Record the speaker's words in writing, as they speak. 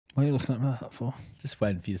What are you looking at me like that for? Just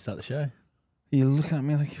waiting for you to start the show. You're looking at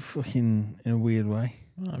me like you're fucking in a weird way.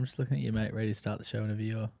 Oh, I'm just looking at you, mate, ready to start the show whenever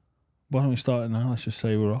you are. Why don't we start it now? Let's just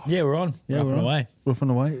say we're off. Yeah, we're on. Yeah, we're up and away. We're up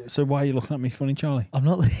and away. So why are you looking at me funny, Charlie? I'm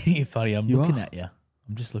not looking at you funny. I'm You looking are. at you.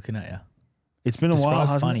 I'm just looking at you. It's been a while, Describe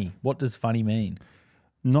hasn't funny. it? What does funny mean?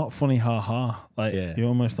 Not funny, ha. Like, Yeah. you're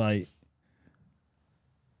almost like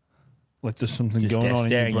there's something Just going on in your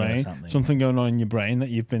staring at you or brain. something. Something going on in your brain that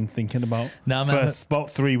you've been thinking about No, for man. about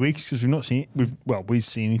 3 weeks because we've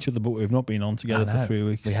seen each other, but we've not been on together I know. for 3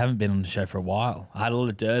 weeks. We haven't been on the show for a while. I had a lot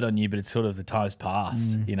of dirt on you, but it's sort of the time's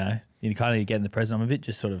passed, you know? You kind of get in the present. I'm a bit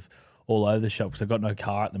just sort of all over the shop because I've got no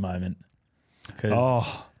car at the moment. Because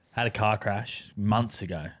Oh, I had a car crash months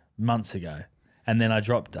ago. And then I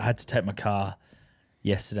had to take my car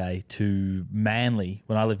yesterday to Manly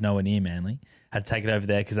when I live nowhere near Manly. Had to take it over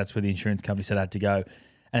there because that's where the insurance company said I had to go.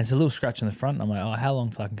 And it's a little scratch on the front. And I'm like, oh, how long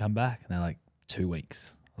till I can come back? And they're like, 2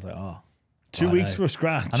 weeks. I was like, oh. 2 I weeks know. for a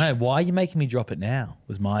scratch. I know. Why are you making me drop it now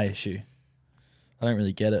was my issue. I don't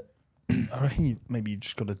really get it. I reckon maybe you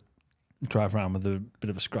just got to drive around with a bit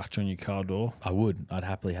of a scratch on your car door. I would. I'd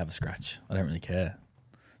happily have a scratch. I don't really care.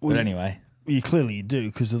 Well, But anyway. You clearly do,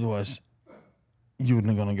 because otherwise you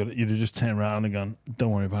wouldn't have gone and got it. You'd have just turned around and gone,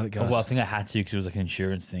 don't worry about it, guys. Well, I think I had to because it was like an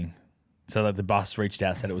insurance thing. So like the bus reached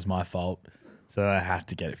out, said it was my fault. So then I had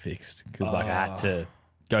to get it fixed because I had to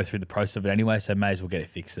go through the process of it anyway. So may as well get it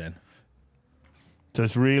fixed then. So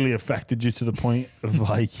it's really affected you to the point of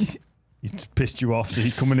like, it's pissed you off. So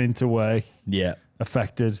you're coming into work Yeah.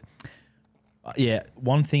 affected. Yeah.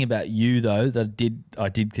 One thing about you though that I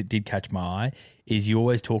did catch my eye is you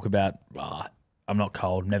always talk about I'm not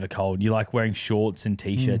cold, never cold. You like wearing shorts and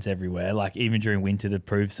t-shirts everywhere, like even during winter to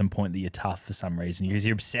prove some point that you're tough for some reason. Because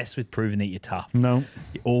you're obsessed with proving that you're tough. No.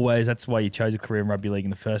 You always. That's why you chose a career in rugby league in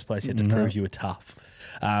the first place. You had to prove you were tough.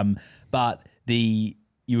 But you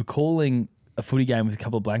were calling a footy game with a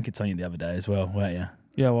couple of blankets on you the other day as well, weren't you?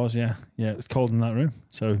 Yeah, it was, yeah. Yeah, it was cold in that room.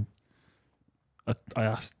 So I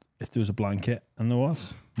asked if there was a blanket, and there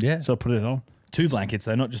was. Yeah. So I put it on. 2 blankets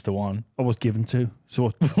though, not just the one. I was given to. So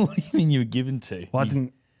What do you mean you were given to? well,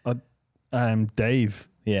 I didn't. Dave,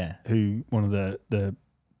 Yeah. who one of the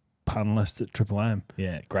panelists at Triple M,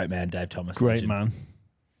 Yeah. Great man, Dave Thomas. great legend. man.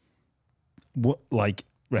 What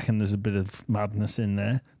reckon there's a bit of madness in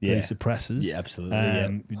there that Yeah. he suppresses. Yeah,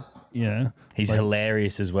 absolutely. You know, He's like,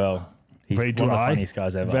 hilarious as well. He's very one of the dry, funniest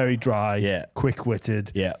guys ever. very dry, Yeah.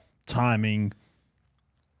 quick-witted, Yeah. timing.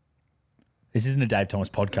 This isn't a Dave Thomas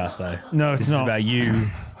podcast though. No, it's This not. is about you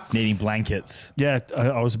needing blankets. Yeah,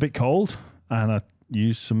 I was a bit cold, and I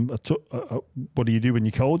used some. What do you do when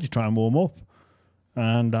you're cold? You try and warm up,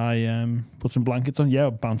 and I put some blankets on. Yeah, I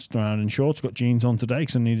bounced around in shorts. Got jeans on today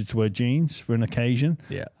because I needed to wear jeans for an occasion.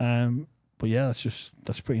 Yeah. But yeah,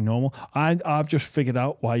 that's pretty normal. I've just figured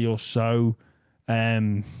out why you're so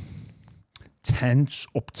tense,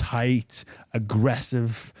 uptight,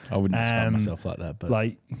 aggressive. I wouldn't describe myself like that, but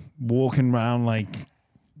Like walking around like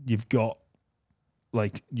you've got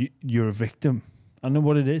like you're a victim. I know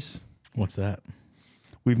what it is. what's that?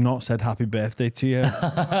 We've not said happy birthday to you.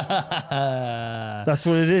 That's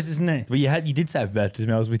what it is, isn't it? But you did say happy birthday to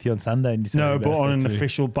me. I was with you on Sunday and you said No, happy but on an birthday too.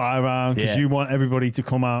 official buy round because Yeah. you want everybody to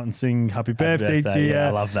come out and sing happy birthday to you. Yeah,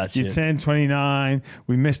 I love that You've shit. turned 29.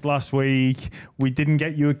 We missed last week. We didn't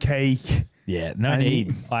get you a cake. Yeah, no And-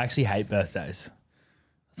 need. I actually hate birthdays.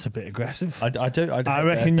 That's a bit aggressive. I do hate reckon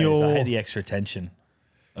birthdays. I you're- hate the extra attention.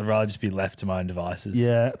 I'd rather just be left to my own devices.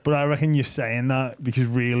 Yeah, but I reckon you're saying that because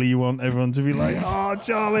really you want everyone to be like, oh,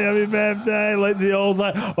 Charlie, happy birthday. Like the old,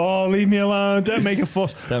 like, oh, leave me alone. Don't make a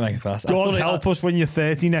fuss. Don't make it fast. I God thought help us when you're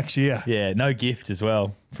 30 next year. Yeah, no gift as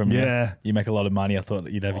well from you. Yeah. You make a lot of money. I thought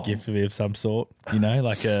that you'd have a gift for me of some sort. You know,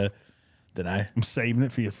 like a, don't know. I'm saving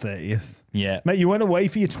it for your 30th. Yeah. Mate, you went away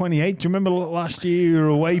for your 28th. Do you remember last year you were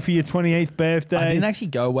away for your 28th birthday? I didn't actually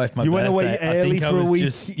go away for my You birthday. went away I early think I for a was week?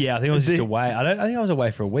 Just, yeah, I think I was just away. I think I was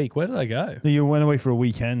away for a week. Where did I go? No, you went away for a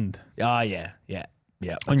weekend Oh, yeah. on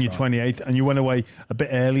your that's right. 28th, and you went away a bit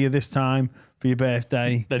earlier this time for your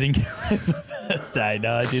birthday. I didn't go for my birthday.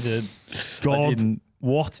 No, I didn't. God, I didn't.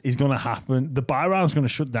 what is going to happen? The buy round's going to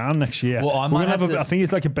shut down next year. Well, I We're might gonna have to- I think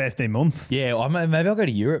it's like a birthday month. Yeah, maybe I'll go to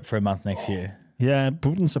Europe for a month next year. Yeah, it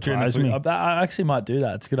wouldn't surprise me I actually might do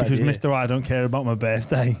that. It's a good because idea. Mr. I don't care about my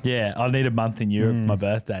birthday. Yeah, I'll need a month in Europe for my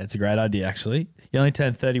birthday. It's a great idea, actually. You only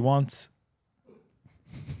turn 30 once.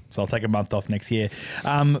 So I'll take a month off next year.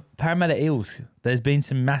 Parramatta Eels. There's been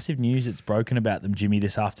some massive news that's broken about them, Jimmy,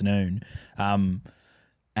 this afternoon.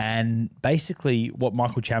 And basically what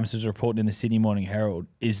Michael Chammas is reporting in the Sydney Morning Herald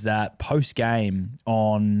is that post-game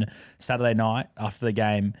on Saturday night after the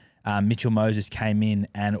game, Mitchell Moses came in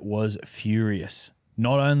and was furious.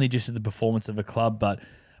 not only just at the performance of a club, but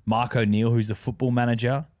Mark O'Neill, who's the football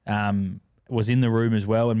manager, was in the room as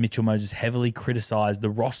well, and Mitchell Moses heavily criticised the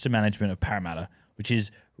roster management of Parramatta, which is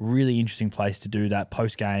a really interesting place to do that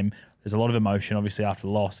post-game. There's a lot of emotion, obviously, after the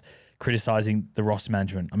loss, criticising the roster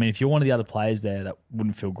management. I mean, if you're one of the other players there, that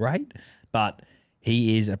wouldn't feel great, but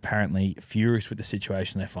he is apparently furious with the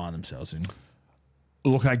situation they find themselves in.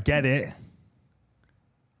 Look, I get it.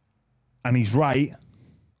 And he's right.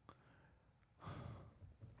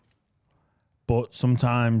 But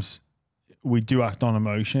sometimes we do act on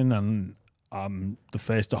emotion, and I'm the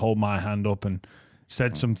first to hold my hand up and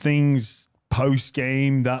said some things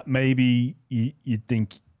post-game that maybe you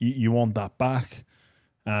think you want that back.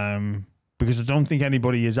 Because I don't think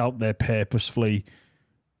anybody is out there purposefully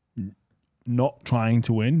not trying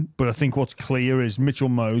to win. But I think what's clear is Mitchell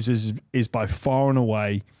Moses is by far and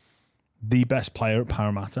away the best player at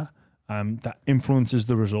Parramatta. That influences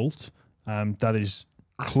the result. That is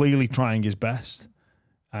clearly trying his best.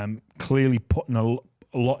 Clearly putting a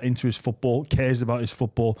lot into his football, cares about his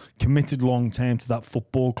football, committed long term to that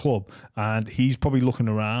football club. And he's probably looking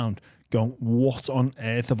around going, what on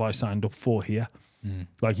earth have I signed up for here?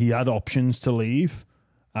 Like, he had options to leave.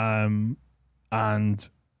 And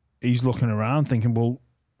he's looking around thinking, well,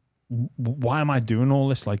 why am I doing all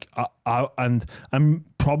this? Like, and I'm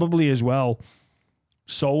probably as well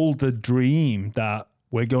sold the dream that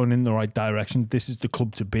we're going in the right direction. This is the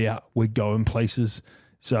club to be at. We're going places.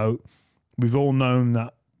 So we've all known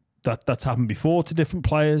that's happened before to different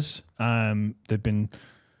players. There've been,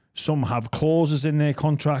 some have clauses in their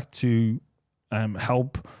contract to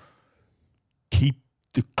help keep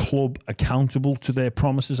the club accountable to their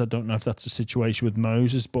promises. I don't know if that's the situation with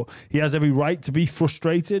Moses, but he has every right to be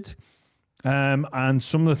frustrated. And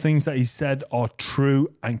some of the things that he said are true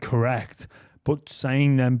and correct, but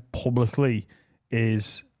saying them publicly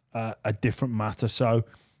is a different matter. So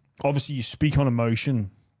obviously you speak on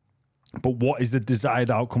emotion, but what is the desired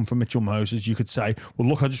outcome for Mitchell Moses? You could say, well,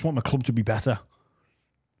 look, I just want my club to be better.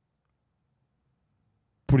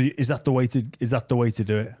 But is that the way to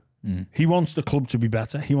do it? He wants the club to be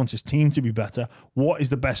better. He wants his team to be better. What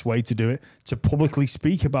is the best way to do it? To publicly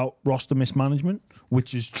speak about roster mismanagement,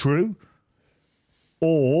 which is true,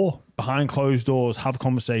 or behind closed doors, have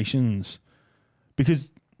conversations.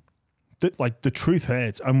 Because the truth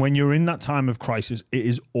hurts. And when you're in that time of crisis, it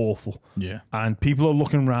is awful. Yeah. And people are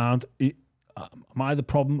looking around. Am I the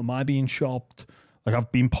problem? Am I being shopped? Like,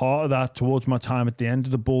 I've been part of that towards my time at the end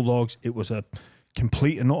of the Bulldogs. It was a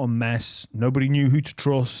complete and utter mess. Nobody knew who to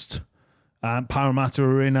trust. Parramatta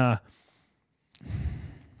are in a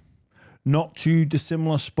not too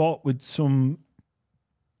dissimilar spot with some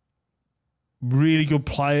really good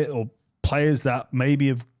players that maybe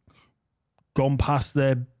have gone past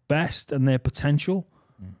their best and their potential.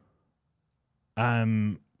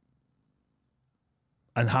 And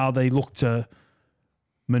how they look to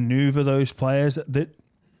maneuver those players. That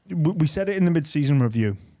we said it in the mid-season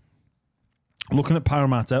review. Looking at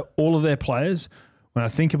Parramatta, all of their players, when I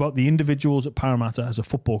think about the individuals at Parramatta as a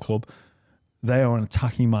football club, they are an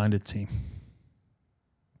attacking-minded team.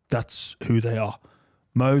 That's who they are.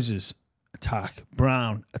 Moses, attack.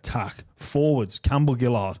 Brown, attack. Forwards,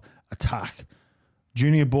 Campbell-Gillard, attack.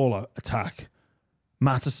 Junior Baller, attack.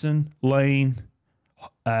 Mattison, Lane,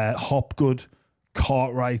 Hopgood,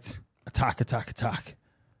 Cartwright, attack.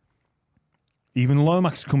 Even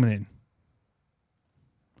Lomax coming in,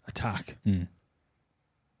 attack.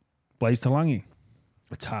 Blaze Talangi,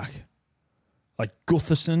 attack. Like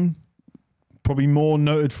Gutherson, probably more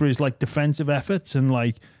noted for his like defensive efforts and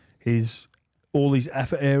like his all these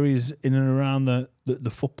effort areas in and around the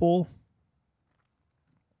football.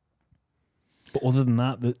 But other than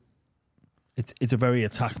that, it's a very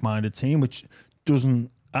attack-minded team, which doesn't...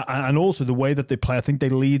 And also the way that they play, I think they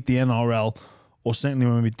lead the NRL, or certainly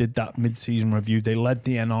when we did that mid-season review, they led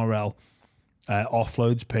the NRL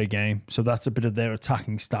offloads per game. So that's a bit of their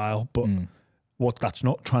attacking style. But what that's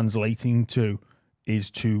not translating to is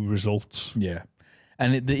to results. Yeah.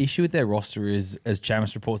 And the issue with their roster is, as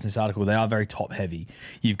Chamis reports in this article, they are very top-heavy.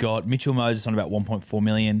 You've got Mitchell Moses on about 1.4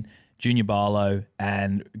 million, Junior Barlow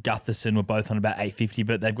and Gutherson were both on about 850,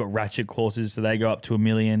 but they've got ratchet clauses, so they go up to $1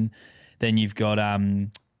 million. Then you've got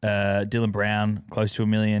Dylan Brown, close to $1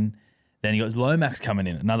 million. Then you got Lomax coming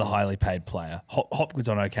in, another highly paid player. Hopgood's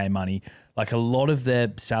on okay money. Like, a lot of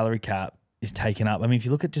their salary cap is taken up. I mean, if you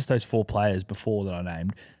look at just those 4 players before that I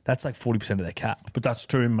named, that's like 40% of their cap. But that's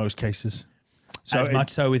true in most cases. So as much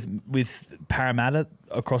so with Parramatta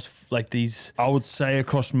across like these... I would say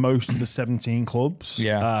across most of the 17 clubs.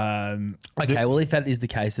 Yeah. Okay, well, if that is the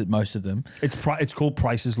case at most of them... It's called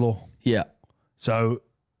Price's Law. Yeah. So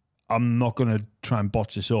I'm not going to try and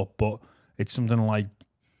botch this up, but it's something like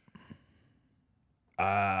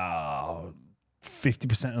 50%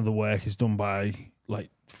 of the work is done by like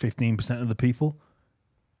 15% of the people.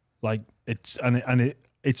 Like it's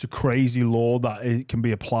a crazy law that it can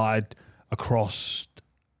be applied across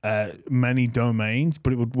many domains,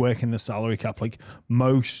 but it would work in the salary cap. Like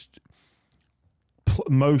most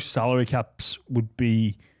salary caps would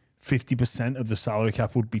be 50% of the salary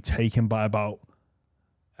cap would be taken by about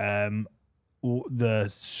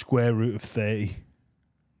the square root of 30.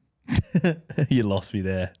 You lost me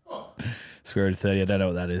there. Square root of 30. I don't know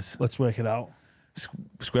what that is. Let's work it out.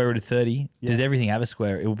 Square root of 30. Yeah. Does everything have a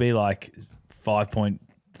square? It will be like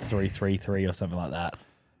 5.333 or something like that.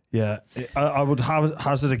 Yeah, I would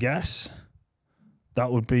hazard a guess.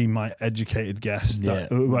 That would be my educated guess.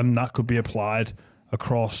 And that could be applied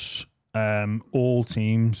across all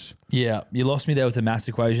teams. Yeah, you lost me there with the maths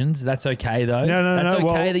equations. That's okay though. That's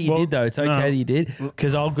okay that you did though. It's okay that you did,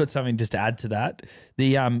 because I've got something just to add to that.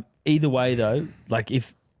 The either way though, like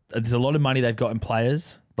if there's a lot of money they've got in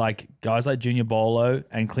players, like guys like Junior Bolo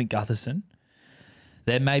and Clint Gutherson,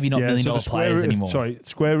 they're maybe not $1 million players anymore.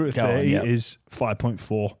 Square root of 30 is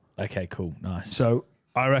 5.4. Okay, cool, nice. So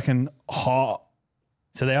I reckon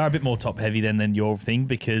So they are a bit more top heavy than your thing,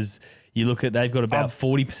 because you look at, they've got about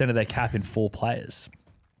 40% of their cap in 4 players.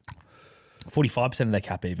 45% of their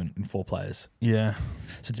cap even in 4 players. Yeah.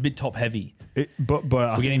 So it's a bit top heavy. But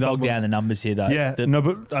we're getting bogged down the numbers here though. Yeah,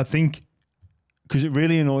 but I think, because it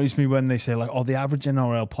really annoys me when they say like, oh, the average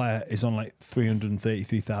NRL player is on like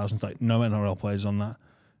 333,000. Like no NRL players on that.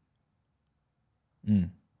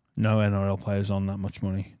 No NRL players on that much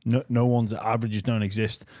money. No one's averages don't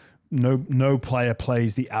exist. No player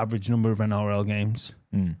plays the average number of NRL games.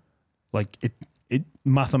 Like it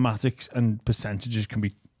mathematics and percentages can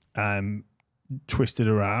be twisted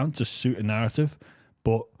around to suit a narrative,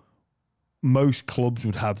 but most clubs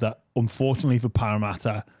would have that. Unfortunately for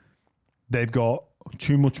Parramatta, they've got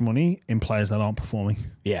too much money in players that aren't performing.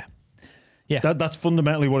 Yeah. That's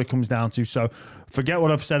fundamentally what it comes down to. So forget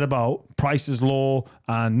what I've said about Price's law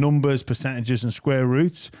and numbers, percentages and square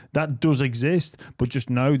roots. That does exist, but just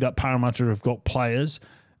know that Parramatta have got players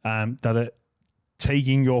that are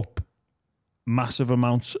taking up massive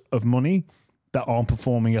amounts of money that aren't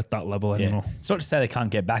performing at that level anymore. It's not to say they can't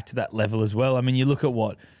get back to that level as well. I mean, you look at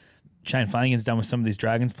what Shane Flanagan's done with some of these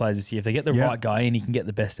Dragons players this year. If they get the right guy in, he can get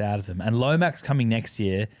the best out of them. And Lomax coming next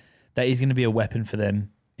year, that is going to be a weapon for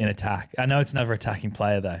them in attack. I know it's another attacking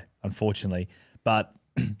player though, unfortunately. But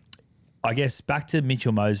I guess back to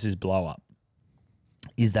Mitchell Moses' blow up.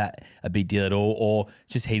 Is that a big deal at all? Or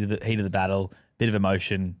it's just heat of the battle, bit of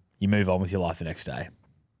emotion, you move on with your life the next day?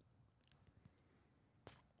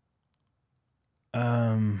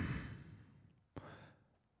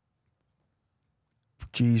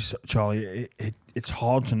 Geez, Charlie, it's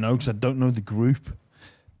hard to know because I don't know the group,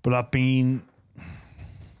 but I've been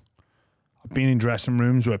in dressing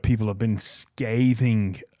rooms where people have been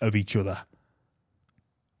scathing of each other,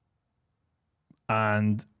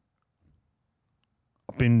 and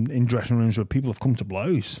I've been in dressing rooms where people have come to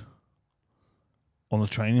blows on the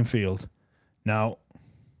training field. Now,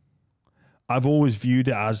 I've always viewed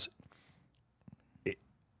it as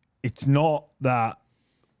it's not that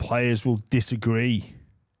players will disagree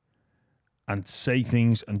and say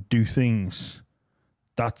things and do things.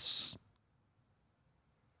 That's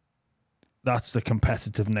the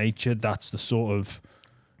competitive nature. That's the sort of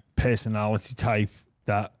personality type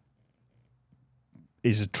that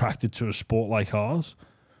is attracted to a sport like ours.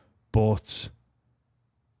 But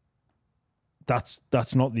that's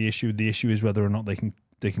not the issue. The issue is whether or not they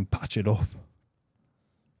can patch it up,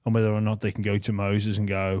 and whether or not they can go to Moses and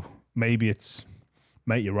go, maybe it's,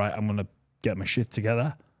 mate, you're right, I'm going to get my shit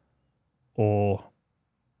together. Or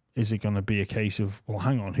is it going to be a case of, well,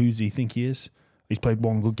 hang on, who does he think he is? He's played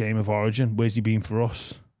one good game of Origin. Where's he been for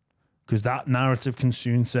us? Because that narrative can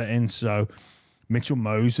soon set in. So Mitchell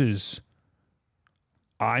Moses,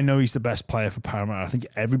 I know he's the best player for Parramatta. I think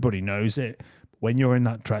everybody knows it. When you're in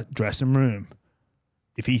that dressing room,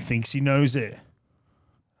 if he thinks he knows it,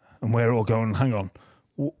 and we're all going, hang on,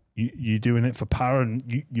 you're doing it for Para,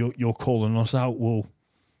 and you're calling us out. Well,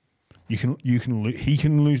 he can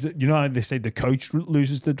lose. You know how they say the coach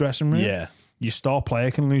loses the dressing room? Yeah. Your star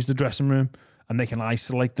player can lose the dressing room, and they can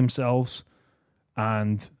isolate themselves.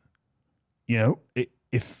 And you know,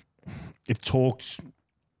 if talks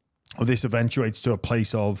or this eventuates to a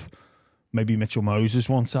place of maybe Mitchell Moses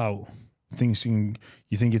wants out, you think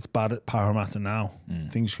it's bad at Parramatta now.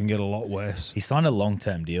 Things can get a lot worse. He signed a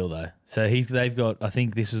long-term deal though. So they've got, I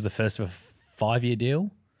think this was the first of a 5-year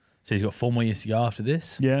deal. So he's got 4 more years to go after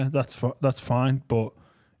this. Yeah, that's fine. But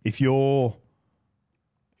if you're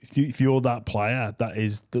that player that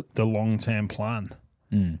is the long term plan,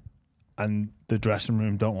 and the dressing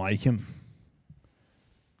room don't like him,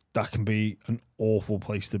 that can be an awful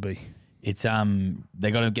place to be. It's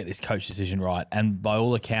they got to get this coach decision right, and by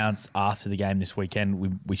all accounts, after the game this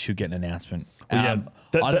weekend, we should get an announcement.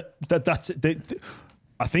 That's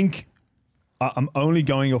I think I'm only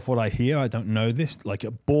going off what I hear. I don't know this. Like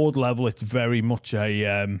at board level, it's very much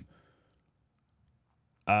a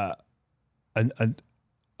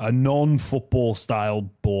non-football style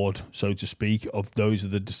board, so to speak. Of those are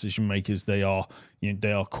the decision makers. They are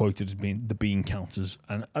quoted as being the bean counters,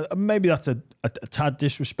 and maybe that's a tad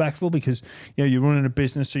disrespectful because you're running a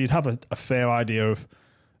business, so you'd have a fair idea of.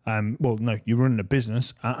 You're running a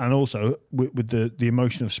business, and also with the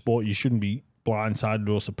emotion of sport, you shouldn't be blindsided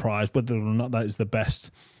or surprised. Whether or not that is the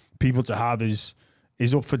best people to have is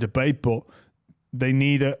up for debate, but they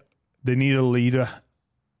need a leader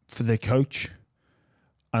for their coach.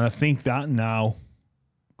 And I think that now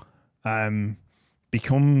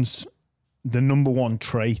becomes the number one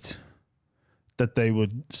trait that they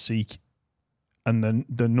would seek. And then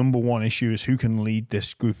the number one issue is who can lead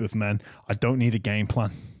this group of men. I don't need a game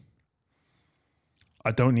plan.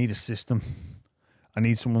 I don't need a system. I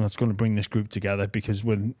need someone that's going to bring this group together, because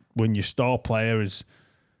when your star player is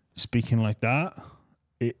speaking like that,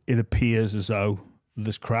 it appears as though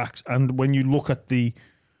there's cracks. And when you look at the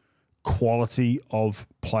quality of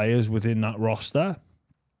players within that roster,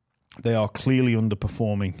 they are clearly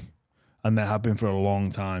underperforming, and they have been for a long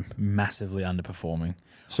time. Massively underperforming.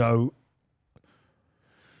 So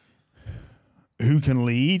who can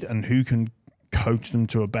lead and who can coach them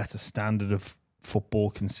to a better standard of football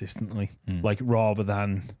consistently, rather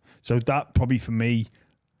than, so that probably for me,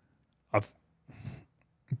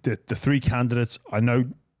 the three candidates, I know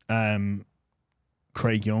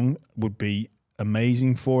Craig Young would be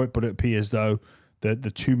amazing for it, but it appears though that the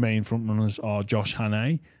two main front runners are Josh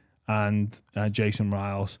Hannay and Jason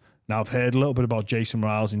Riles. Now I've heard a little bit about Jason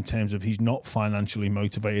Riles in terms of he's not financially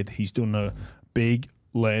motivated. He's done a big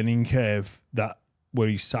learning curve where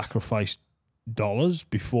he's sacrificed dollars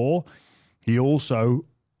before. He also,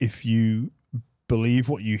 if you believe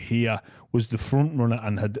what you hear, was the front runner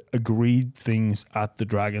and had agreed things at the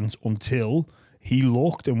Dragons until he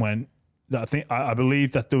looked and went, I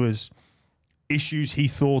believe that there was issues he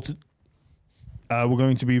thought were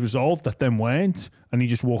going to be resolved that then weren't, and he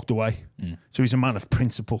just walked away. So he's a man of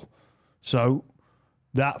principle. So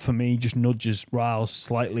that for me just nudges Riles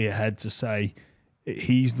slightly ahead to say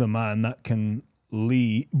he's the man that can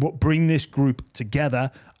bring this group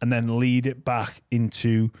together and then lead it back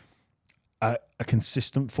into a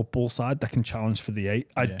consistent football side that can challenge for the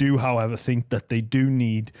 8. I do, however, think that they do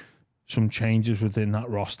need some changes within that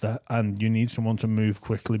roster, and you need someone to move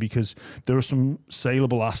quickly because there are some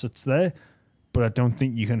saleable assets there, but I don't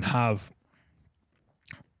think you can have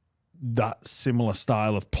that similar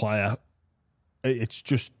style of player.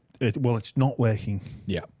 It's not working.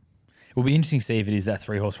 Yeah. It will be interesting to see if it is that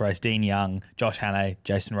 3-horse race. Dean Young, Josh Hannay,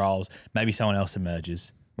 Jason Riles, maybe someone else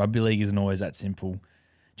emerges. Rugby league isn't always that simple.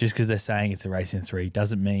 Just because they're saying it's a race in 3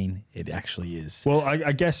 doesn't mean it actually is. Well,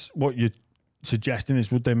 I guess what you're suggesting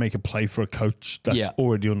is, would they make a play for a coach that's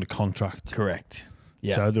already under contract? Correct.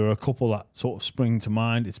 Yeah. So there are a couple that sort of spring to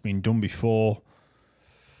mind. It's been done before.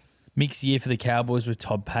 Mixed year for the Cowboys with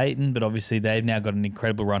Todd Payton, but obviously they've now got an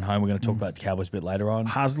incredible run home. We're going to talk about the Cowboys a bit later on.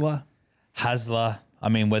 Hasler. I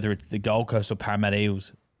mean, whether it's the Gold Coast or Parramatta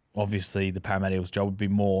Eels, obviously the Parramatta Eels job would be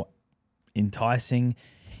more enticing.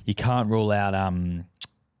 You can't rule out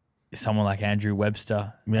someone like Andrew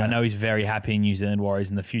Webster. Yeah. I know he's very happy in New Zealand Warriors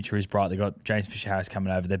and the future is bright. They've got James Fisher-Harris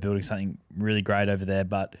coming over. They're building something really great over there,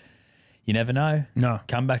 but you never know. No.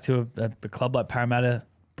 Come back to a club like Parramatta,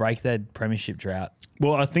 break their premiership drought.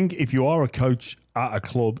 Well, I think if you are a coach at a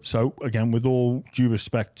club, so again, with all due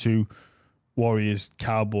respect to Warriors,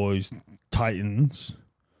 Cowboys, Titans,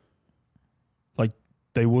 like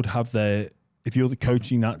they would have if you're the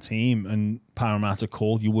coaching that team and Parramatta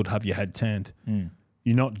called, you would have your head turned.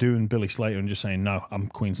 You're not doing Billy Slater and just saying, no, I'm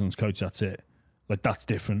Queensland's coach, that's it. Like, that's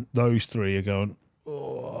different. Those three are going,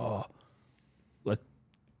 oh. Like,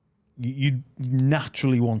 you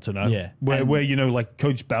naturally want to know. Yeah. Where like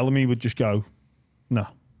Coach Bellamy would just go, no.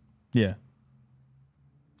 Yeah.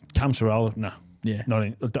 Cam Sorrell, no. Yeah.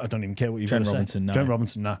 I don't even care what you're going to say. Robinson, no. Trent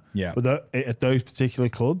Robinson, no. Yeah. But at those particular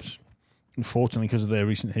clubs, unfortunately, because of their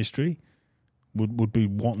recent history, would be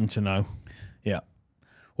wanting to know. Yeah.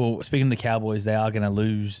 Well, speaking of the Cowboys, they are going to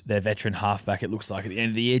lose their veteran halfback, it looks like, at the end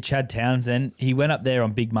of the year. Chad Townsend, he went up there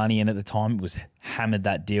on big money, and at the time it was hammered,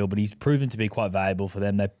 that deal, but he's proven to be quite valuable for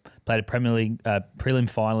them. They played a Premier League prelim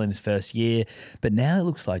final in his first year, but now it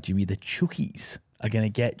looks like, Jimmy, the Chookies are going to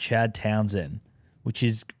get Chad Townsend, which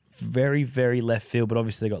is very, very left field, but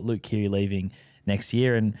obviously they got Luke Keary leaving next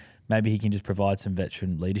year, and maybe he can just provide some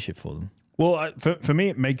veteran leadership for them. Well, for me,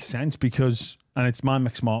 it makes sense because, and it's my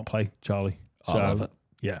McSmart play, Charlie. So, I love it.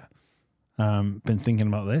 Yeah. Been thinking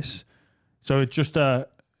about this. So it's just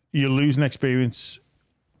you lose an experienced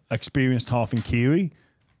half in Keary.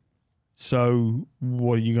 So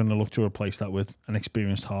what are you going to look to replace that with? An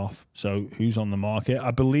experienced half. So who's on the market?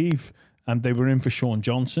 I believe they were in for Sean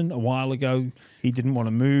Johnson a while ago. He didn't want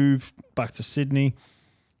to move back to Sydney.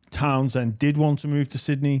 Townsend did want to move to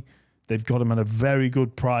Sydney. They've got him at a very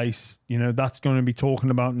good price. You know, that's going to be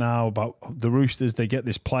talking about now about the Roosters. They get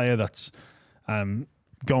this player that's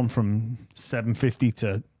gone from 750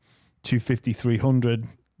 to 250, 300.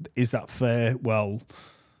 Is that fair? Well,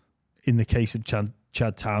 in the case of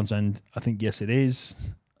Chad Townsend, I think yes, it is.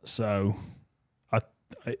 So,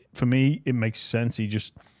 for me, it makes sense. He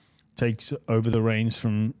just takes over the reins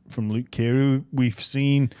from Luke Keary. We've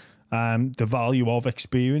seen the value of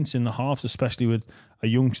experience in the halves, especially with a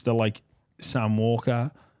youngster like Sam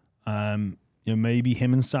Walker. Maybe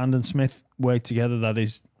him and Sandon Smith work together. That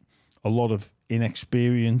is a lot of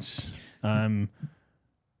inexperience.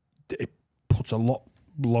 It puts a lot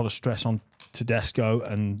of stress on Tedesco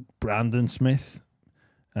and Brandon Smith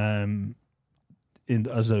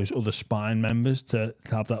as those other spine members to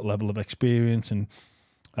have that level of experience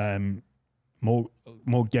and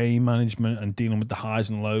more game management and dealing with the highs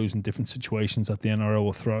and lows and different situations that the NRL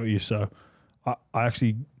will throw at you. So I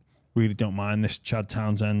actually really don't mind this Chad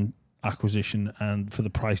Townsend acquisition, and for the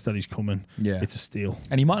price that he's coming, it's a steal.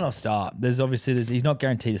 And he might not start. He's not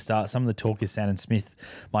guaranteed to start. Some of the talk is Sandon Smith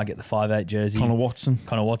might get the 5'8" jersey. Connor Watson.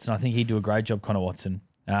 I think he'd do a great job, Connor Watson.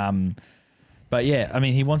 But yeah, I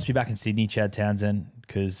mean, he wants to be back in Sydney, Chad Townsend,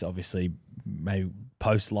 because obviously maybe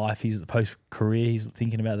post-career he's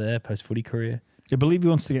thinking about there, post-footy career. I believe he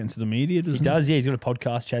wants to get into the media, doesn't he? He does, yeah. He's got a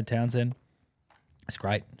podcast, Chad Townsend. It's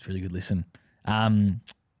great. It's a really good listen.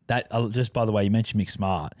 Just by the way, you mentioned Mick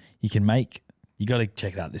Smart. You got to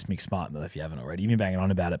check out this Mick Smart meal if you haven't already. You've been banging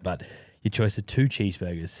on about it, but your choice of 2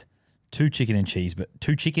 cheeseburgers, 2 chicken and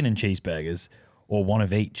cheeseburgers, or one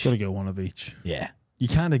of each. Got to go one of each. Yeah. You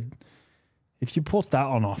kind of, if you put that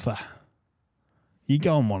on offer, you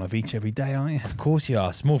go on one of each every day, aren't you? Of course you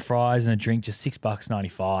are. Small fries and a drink, just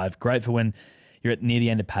 $6.95. Great for when you're near the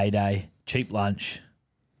end of payday. Cheap lunch.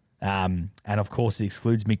 And of course, it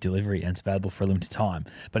excludes McDelivery and it's available for a limited time.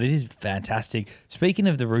 But it is fantastic. Speaking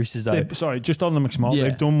of the Roosters, though. Just on the McSmart,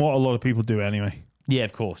 they've done what a lot of people do anyway. Yeah,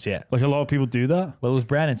 of course, yeah. Like a lot of people do that. Well, it was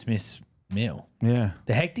Brandon Smith's meal. Yeah.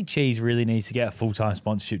 The Hectic Cheese really needs to get a full-time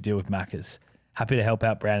sponsorship deal with Macca's. Happy to help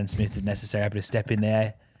out Brandon Smith if necessary. Happy to step in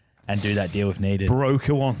there and do that deal if needed.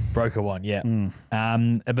 Broker one, yeah.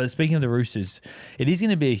 But speaking of the Roosters, it is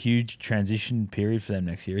going to be a huge transition period for them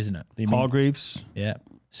next year, isn't it? Hargreaves. Yeah.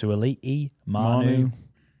 Suali'i, Manu.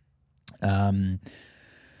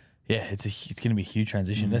 It's going to be a huge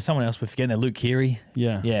transition. There's someone else we're forgetting there, Luke Keary.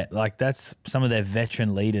 Yeah. Yeah, like that's some of their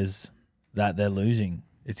veteran leaders that they're losing.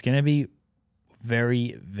 It's going to be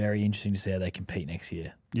very, very interesting to see how they compete next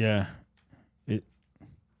year. Yeah, it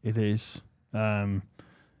is. I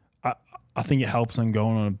think it helps them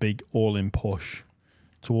going on a big all-in push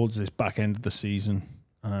towards this back end of the season,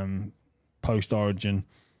 post-Origin.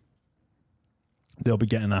 They'll be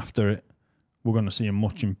getting after it. We're going to see a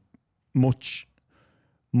much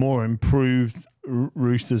more improved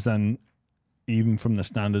Roosters than even from the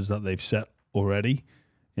standards that they've set already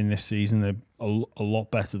in this season. They're a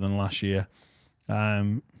lot better than last year.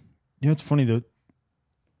 It's funny that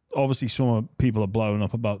obviously some people are blowing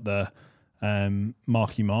up about the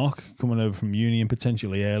Marky Mark coming over from uni and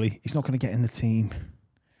potentially early. He's not going to get in the team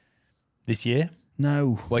this year.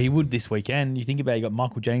 No. Well, he would this weekend. You think about it, you got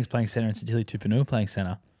Michael Jennings playing centre and Satili Tupanua playing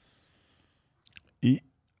centre. He's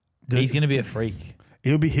going to be a freak.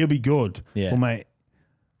 He'll be good. Yeah. But mate,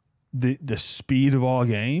 the speed of our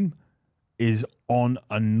game is on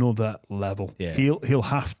another level. Yeah. He'll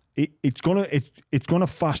have it's gonna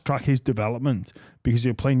fast track his development because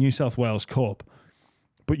he'll play New South Wales Cup.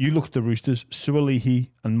 But you look at the Roosters, Suali'i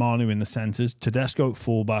and Manu in the centres, Tedesco at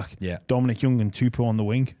fullback, Dominic Young and Tupu on the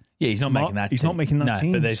wing. Yeah, he's not making that. He's not making that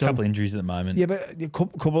team. But there's a couple of injuries at the moment. Yeah, but a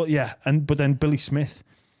couple. Yeah, but then Billy Smith,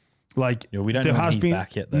 like we don't know when he's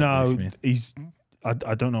back yet. Though, no, Billy Smith. He's.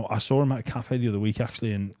 I don't know. I saw him at a cafe the other week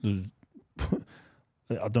actually, and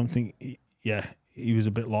I don't think. He was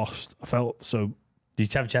a bit lost. I felt so.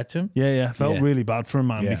 Did you have a chat to him? Yeah. I felt really bad for him,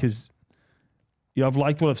 man, Yeah. because I've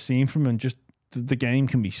liked what I've seen from him, and just the game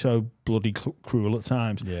can be so bloody cruel at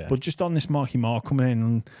times. Yeah. But just on this Marky Mark coming in,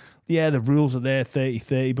 and the rules are there,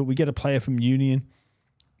 30-30, but we get a player from Union,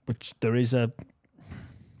 which there is an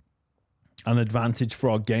advantage for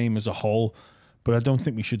our game as a whole. But I don't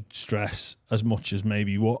think we should stress as much as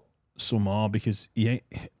maybe what some are, because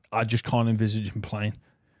I just can't envisage him playing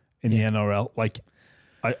in the NRL. Like,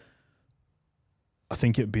 I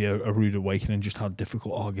think it'd be a rude awakening just how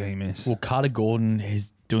difficult our game is. Well, Carter Gordon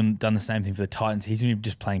has done the same thing for the Titans. He's going to be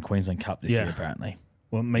just playing Queensland Cup this year, apparently.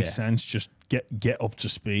 Well, it makes sense. Just get up to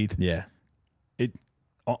speed. Yeah.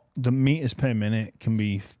 The meters per minute can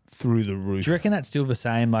be through the roof. Do you reckon that's still the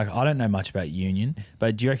same? Like, I don't know much about Union,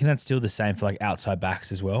 but do you reckon that's still the same for like outside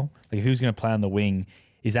backs as well? Like, if he was going to play on the wing,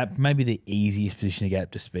 is that maybe the easiest position to get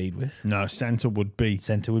up to speed with? No, centre would be.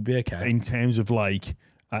 Centre would be okay. In terms of like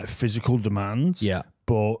physical demands. Yeah.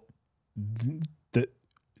 But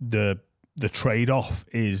the trade-off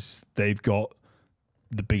is they've got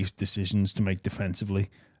the biggest decisions to make defensively.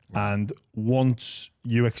 Right. And once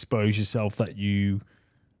you expose yourself that you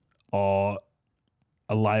are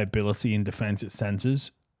a liability in defence at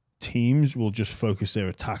centres, teams will just focus their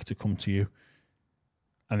attack to come to you.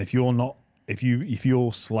 And if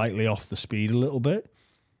you're slightly off the speed a little bit,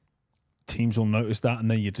 teams will notice that, and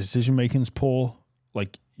then your decision making's poor.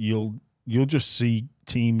 Like you'll just see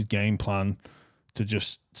teams' game plan to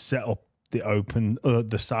just set up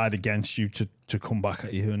the side against you to come back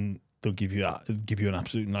at you, and they'll give you an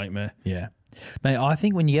absolute nightmare. Yeah. Mate, I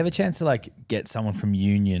think when you have a chance to like get someone from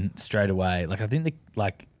Union straight away, like I think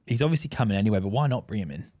he's obviously coming anyway, but why not bring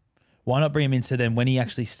him in? Why not bring him in so then when he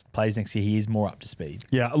actually plays next year, he is more up to speed?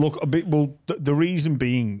 Yeah, look, the reason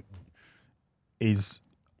being is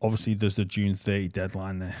obviously there's the June 30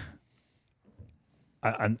 deadline there.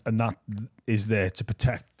 And that is there to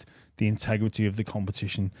protect the integrity of the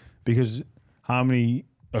competition, because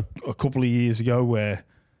a couple of years ago where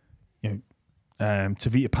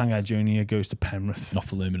Tavita Ponga Jr. goes to Penrith,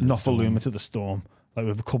 Nofaluma to the Storm, like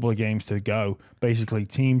with a couple of games to go, basically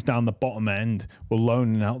teams down the bottom end were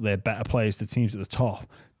loaning out their better players to teams at the top.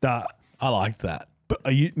 That I liked that, but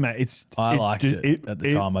mate, I liked it at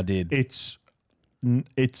the time. I did. It's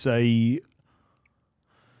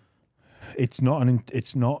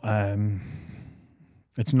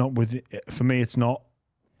not with, for me, it's not.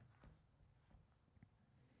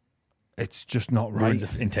 It's just not right. Ruins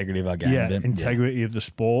the integrity of our game. Yeah, integrity of the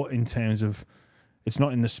sport, in terms of it's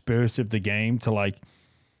not in the spirit of the game to like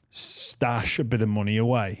stash a bit of money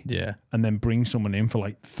away. Yeah. And then bring someone in for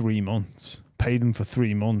like 3 months, pay them for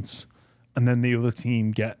 3 months, and then the other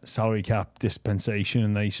team get salary cap dispensation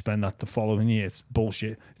and they spend that the following year. It's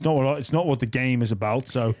bullshit. It's not what the game is about.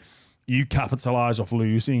 So you capitalize off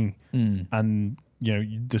losing, and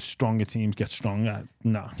the stronger teams get stronger.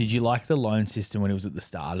 No. Did you like the loan system when it was at the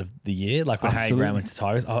start of the year? Like when Harry Grant went to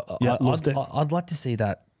Tigers? Loved it. I'd like to see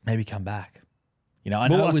that maybe come back.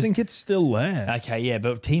 I think it's still there. Okay, yeah,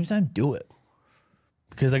 but teams don't do it.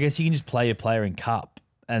 Because I guess you can just play a player in cup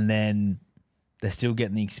and then they're still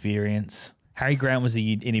getting the experience. Harry Grant was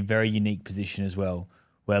in a very unique position as well,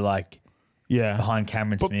 where behind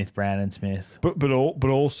Cameron Smith, Brandon Smith. But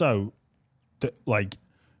also,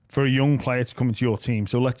 for a young player to come into your team,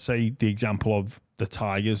 so let's say the example of the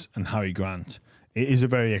Tigers and Harry Grant, it is a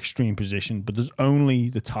very extreme position, but there's only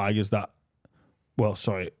the Tigers there'd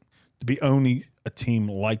be only a team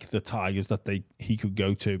like the Tigers that he could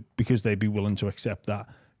go to, because they'd be willing to accept that,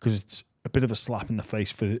 because it's a bit of a slap in the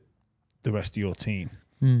face for the rest of your team.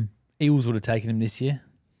 Eels would have taken him this year.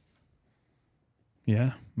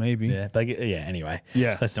 Yeah, maybe. Yeah, but anyway.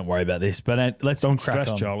 Yeah. Let's not worry about this. But don't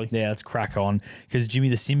stress, Charlie. Yeah, let's crack on. Because Jimmy,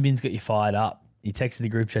 the Simbins got you fired up. You texted the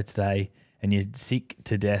group chat today and you're sick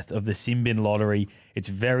to death of the Simbin lottery. It's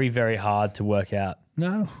very, very hard to work out.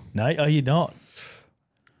 No. No? Oh, you're not?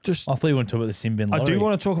 I thought you want to talk about the Simbin lottery. I do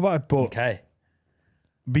want to talk about it, but okay.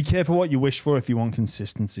 Be careful what you wish for if you want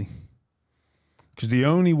consistency. Because the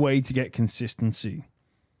only way to get consistency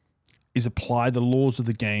is apply the laws of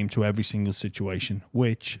the game to every single situation,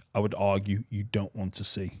 which I would argue you don't want to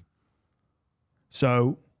see.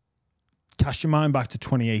 So cast your mind back to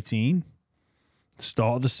 2018, the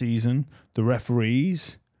start of the season, the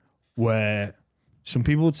referees, where some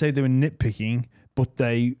people would say they were nitpicking, but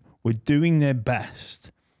they were doing their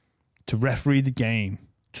best to referee the game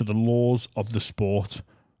to the laws of the sport,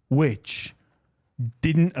 which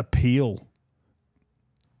didn't appeal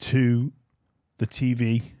to the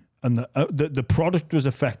TV. And the product was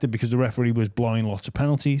affected because the referee was blowing lots of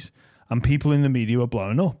penalties and people in the media were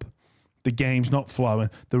blowing up. The game's not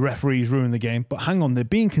flowing. The referees ruined the game. But hang on, they're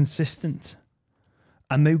being consistent.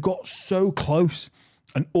 And they got so close,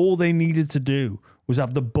 and all they needed to do was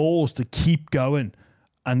have the balls to keep going,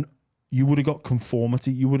 and you would have got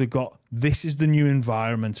conformity. You would have got, this is the new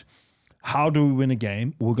environment. How do we win a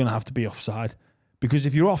game? We're going to have to be offside. Because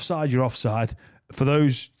if you're offside, you're offside. For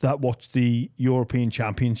those that watch the European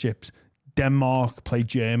Championships, Denmark played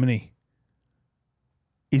Germany.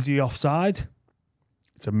 Is he offside?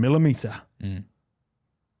 It's a millimetre.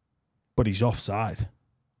 But he's offside.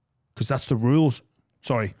 Because that's the rules.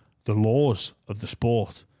 Sorry, the laws of the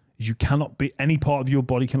sport. Is you cannot be, any part of your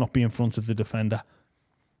body cannot be in front of the defender.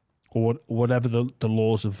 Or whatever the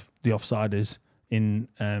laws of the offside is in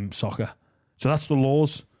soccer. So that's the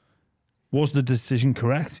laws. Was the decision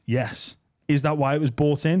correct? Yes. Is that why it was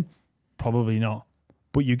brought in? Probably not.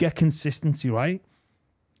 But you get consistency, right?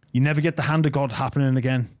 You never get the hand of God happening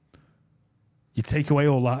again. You take away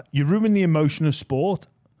all that. You ruin the emotion of sport.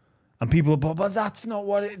 And people are, but that's not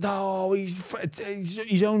what it, no,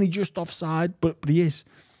 he's only just offside. But he is.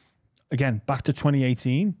 Again, back to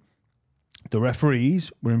 2018, the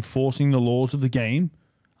referees were enforcing the laws of the game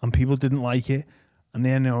and people didn't like it. And the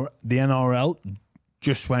NRL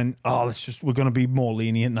just went, we're going to be more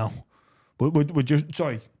lenient now. We're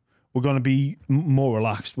going to be more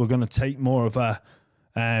relaxed. We're going to take more of a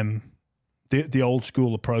the old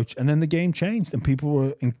school approach. And then the game changed and people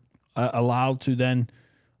were allowed to then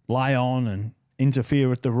lie on and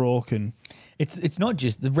interfere at the ruck. And it's not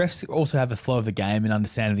just, the refs also have a flow of the game and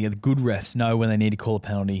understanding. The good refs know when they need to call a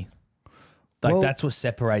penalty. That's what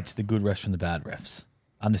separates the good refs from the bad refs.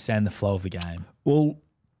 Understand the flow of the game. Well,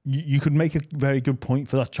 you could make a very good point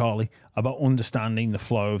for that, Charlie, about understanding the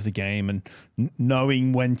flow of the game and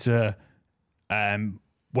knowing when to,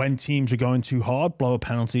 when teams are going too hard, blow a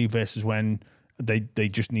penalty versus when they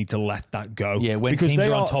just need to let that go. Yeah, when because teams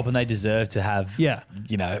are on top and they deserve to have,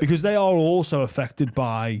 because they are also affected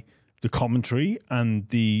by the commentary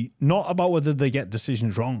and not about whether they get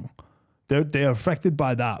decisions wrong. They're affected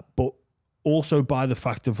by that, but also by the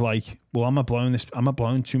fact of am I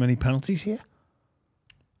blowing too many penalties here?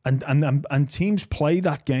 And teams play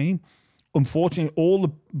that game. Unfortunately, all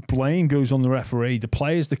the blame goes on the referee. The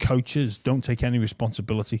players, the coaches don't take any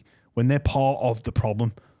responsibility when they're part of the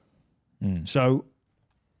problem. So,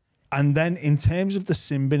 and then in terms of the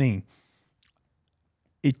sin binning,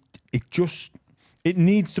 it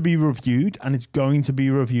needs to be reviewed and it's going to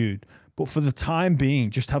be reviewed. But for the time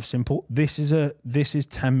being, just have simple, this is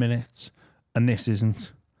 10 minutes and this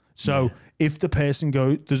isn't. So if the person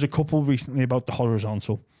there's a couple recently about the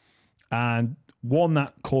horizontal, and one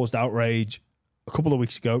that caused outrage a couple of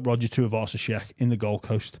weeks ago, Roger Tuivasa-Sheck in the Gold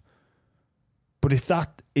Coast. But if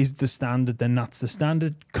that is the standard, then that's the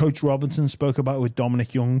standard. Coach Robinson spoke about it with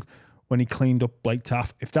Dominic Young when he cleaned up Blake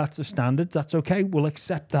Taff. If that's the standard, that's okay. We'll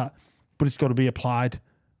accept that. But it's got to be applied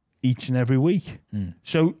each and every week.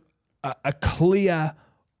 So a clear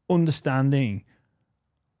understanding,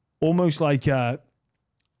 almost like a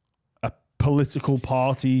political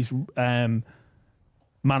party's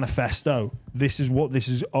manifesto. This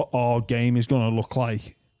is our game is going to look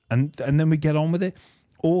like, and then we get on with it.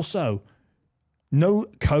 Also, no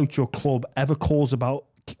coach or club ever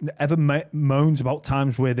moans about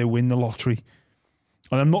times where they win the lottery.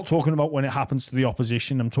 And I'm not talking about when it happens to the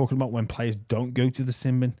opposition. I'm talking about when players don't go to the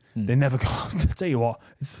sin bin. They never go. I'll tell you what,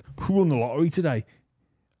 it's who won the lottery today.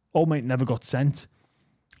 Old mate never got sent.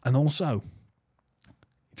 And also,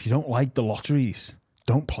 if you don't like the lotteries,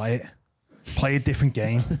 don't play it. Play a different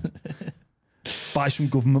game. Buy some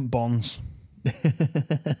government bonds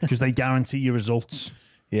because they guarantee your results.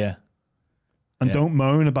 Yeah. And don't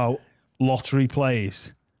moan about lottery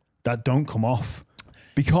plays that don't come off.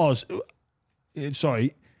 Because,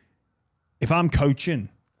 if I'm coaching,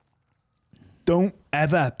 don't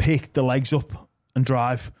ever pick the legs up and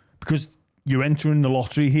drive because you're entering the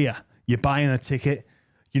lottery here. You're buying a ticket.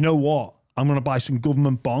 You know what? I'm going to buy some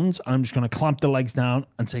government bonds and I'm just going to clamp the legs down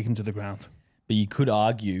and take them to the ground. But you could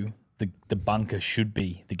argue the bunker should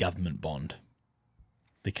be the government bond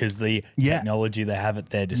because the technology they have at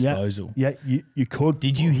their disposal. Yeah, you could.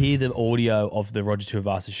 Did you hear the audio of the Roger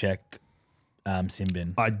Tuivasa-Sheck sin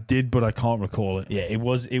bin? I did, but I can't recall it. Yeah, it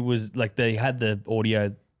was like they had the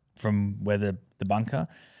audio from where the bunker.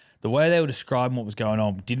 The way they were describing what was going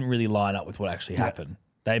on didn't really line up with what actually happened.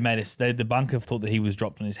 They made the bunker thought that he was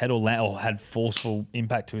dropped on his head or had forceful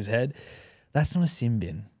impact to his head. That's not a sin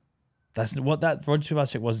bin. That's what that Roger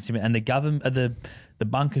Tuivasa-Sheck was a sin bin. And the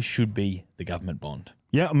bunker should be the government bond.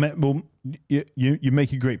 Yeah, well, you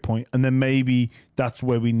make a great point. And then maybe that's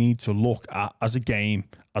where we need to look at as a game,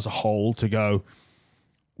 as a whole, to go,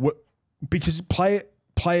 because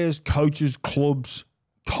players, coaches, clubs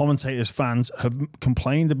commentators, fans have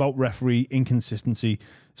complained about referee inconsistency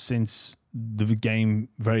since the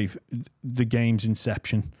game's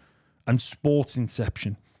inception and sports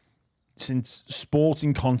inception. Since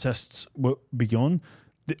sporting contests were begun,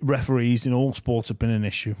 the referees in all sports have been an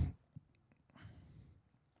issue.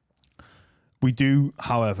 We do,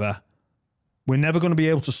 however, we're never going to be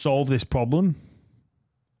able to solve this problem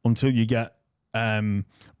until you get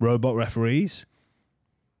robot referees,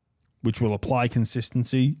 which will apply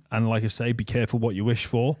consistency. And like I say, be careful what you wish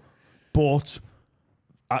for. But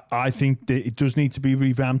I think that it does need to be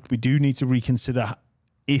revamped. We do need to reconsider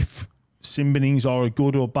if sin binnings are a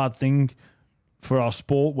good or bad thing for our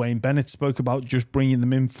sport. Wayne Bennett spoke about just bringing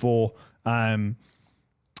them in for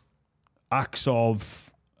acts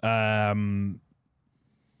of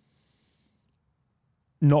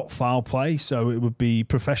not foul play. So it would be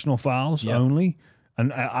professional fouls only.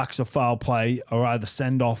 And acts of foul play are either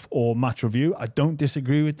send off or match review. I don't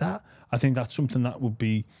disagree with that. I think that's something that would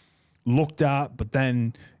be looked at. But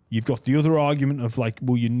then you've got the other argument of like,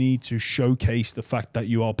 well, you need to showcase the fact that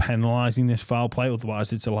you are penalising this foul play,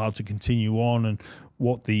 otherwise it's allowed to continue on, and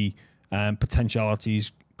what the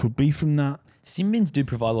potentialities could be from that. Sin bins do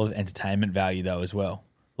provide a lot of entertainment value though as well.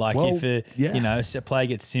 Like if a player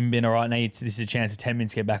gets sin bin, all right, now this is a chance of 10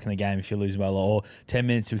 minutes to get back in the game if you lose well, or 10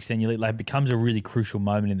 minutes to extend your lead. Like, it becomes a really crucial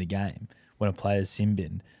moment in the game when a player's sin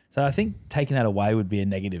bin. So I think taking that away would be a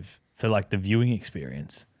negative for like the viewing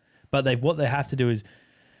experience. But what they have to do is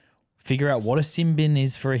figure out what a sin bin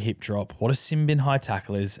is for a hip drop, what a sin bin high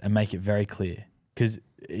tackle is, and make it very clear, because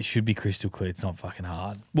it should be crystal clear. It's not fucking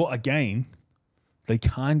hard. Well, again, they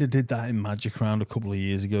kind of did that in Magic Round a couple of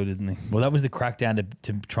years ago, didn't they? Well, that was the crackdown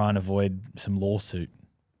to try and avoid some lawsuit.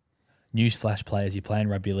 Newsflash players, you play in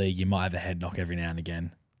rugby league, you might have a head knock every now and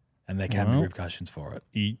again, and there can be repercussions for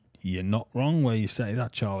it. You're not wrong where you say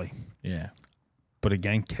that, Charlie. Yeah. But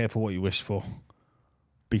again, careful what you wish for.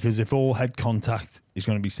 Because if all head contact is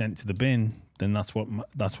going to be sent to the bin, then that's what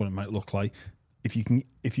it might look like. If you're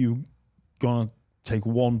going to take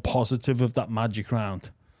one positive of that Magic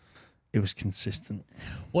Round, it was consistent.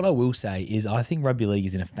 What I will say is I think rugby league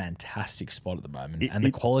is in a fantastic spot at the moment, and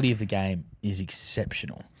the quality of the game is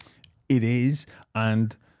exceptional. It is,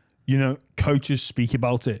 and coaches speak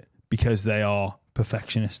about it because they are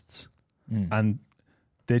perfectionists, and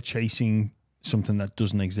they're chasing something that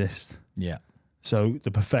doesn't exist. Yeah. So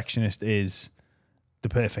the perfectionist is the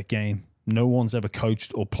perfect game. No one's ever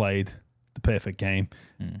coached or played the perfect game,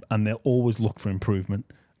 and they'll always look for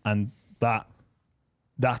improvement, and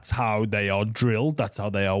that's how they are drilled. That's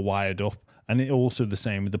how they are wired up. And it also the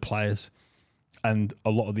same with the players. And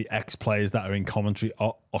a lot of the ex-players that are in commentary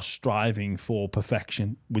are striving for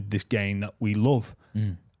perfection with this game that we love,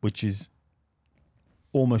 which is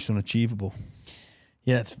almost unachievable.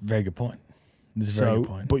 Yeah, that's a very good point. That's a very good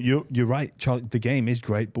point. But you're right, Charlie. The game is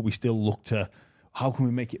great, but we still look to how can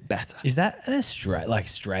we make it better? Is that an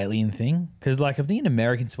Australian thing? Because like I think in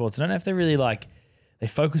American sports, I don't know if they really they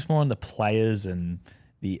focus more on the players and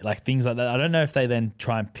things like that. I don't know if they then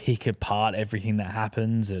try and pick apart everything that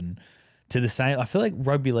happens and to the same. I feel like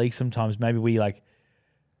rugby league sometimes maybe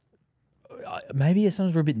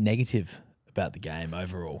sometimes we're a bit negative about the game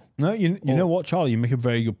overall. No, you know what, Charlie? You make a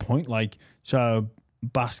very good point. So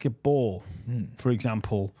basketball, for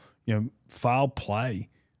example, foul play.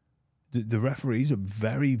 The referees are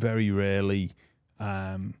very, very rarely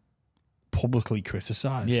publicly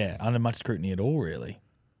criticised. Yeah, under much scrutiny at all, really.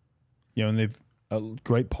 And they've a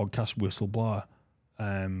great podcast, Whistleblower,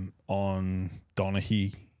 on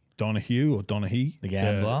Donahue, the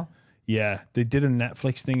gambler. Yeah, they did a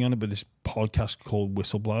Netflix thing on it, but this podcast called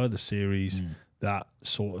Whistleblower, the series that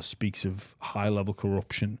sort of speaks of high-level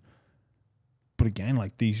corruption. But again,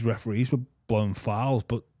 these referees were blowing fouls,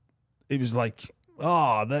 but it was they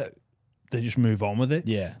just move on with it.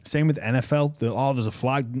 Yeah. Same with NFL. There's a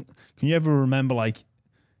flag. Can you ever remember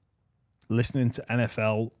listening to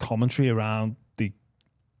NFL commentary around the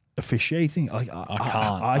officiating?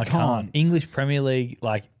 I can't. English Premier League,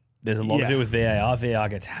 there's a lot of it with VAR. VAR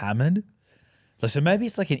gets hammered. So maybe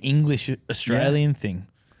it's an English Australian thing.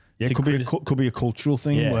 Yeah, it could be a cultural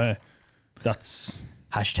thing where that's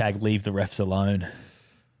hashtag leave the refs alone.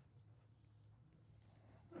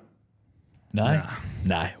 No,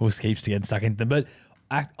 we'll just keep getting stuck into them. But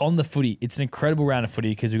on the footy, it's an incredible round of footy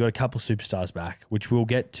because we've got a couple of superstars back, which we'll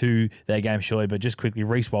get to their game shortly. But just quickly,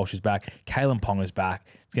 Reece Walsh is back. Kalen Ponga's back.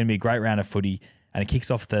 It's going to be a great round of footy. And it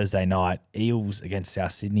kicks off Thursday night. Eels against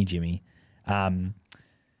South Sydney, Jimmy. It's going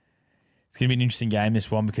to be an interesting game,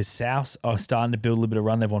 this one, because South are starting to build a little bit of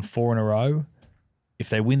run. They've won 4 in a row. If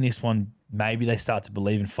they win this one, maybe they start to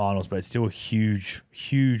believe in finals, but it's still a huge,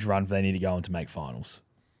 huge run they need to go on to make finals.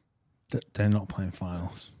 They're not playing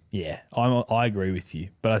finals. Yeah, I agree with you.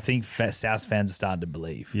 But I think South fans are starting to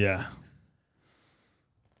believe. Yeah.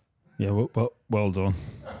 Yeah, well done.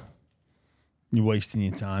 You're wasting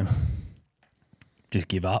your time. Just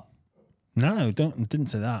give up. No, didn't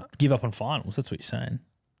say that. Give up on finals. That's what you're saying.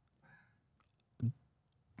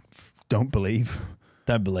 Don't believe.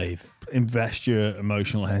 Don't believe. Invest your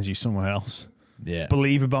emotional energy somewhere else. Yeah.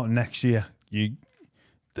 Believe about next year.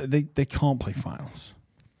 They can't play finals.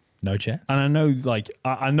 No chance. And I know, like,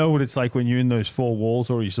 I know what it's like when you're in those four walls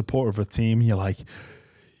or you're supporter of a team. And you're like,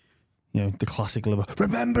 you know, the classic level.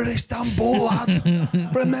 Remember Istanbul,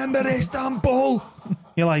 lad. Remember Istanbul.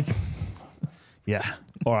 You're like, yeah,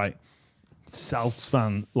 all right. Souths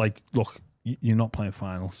fan, like, look, you're not playing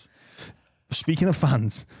finals. Speaking of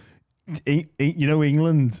fans, you know,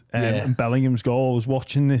 England and Bellingham's goal. I was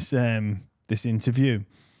watching this interview.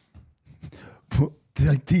 But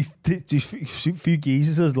like these few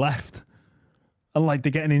geezers has left, and like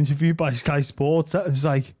they're getting interviewed by Sky Sports. It's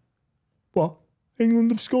like, what?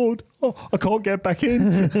 England have scored. Oh, I can't get back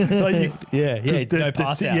in. Like, no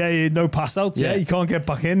pass outs. No pass outs. Yeah, you can't get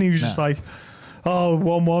back in. He was just like, oh,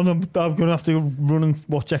 1-1. I'm going to have to run and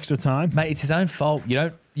watch extra time. Mate, it's his own fault.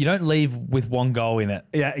 You don't leave with one goal in it.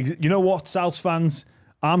 Yeah, you know what, South fans?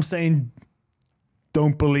 I'm saying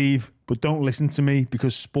don't believe, but don't listen to me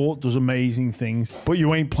because sport does amazing things, but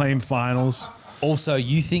you ain't playing finals. Also,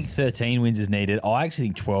 you think 13 wins is needed. I actually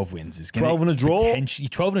think 12 wins is going to 12 and a draw?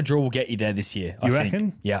 12 and a draw will get you there this year, I You think.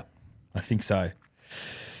 reckon? Yeah, I think so.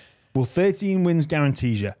 Well, 13 wins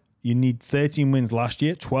guarantees you. You need 13 wins last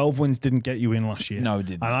year. 12 wins didn't get you in last year. No, it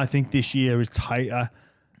didn't. And I think this year is tighter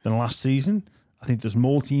than last season. I think there's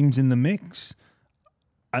more teams in the mix.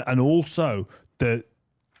 And also, the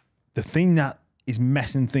thing that is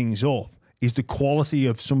messing things up is the quality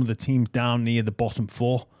of some of the teams down near the bottom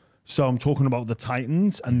four. So I'm talking about the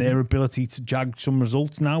Titans and their ability to jag some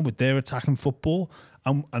results now with their attacking football.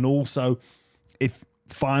 And also, if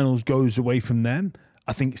finals goes away from them,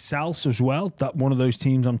 I think Souths as well, that one of those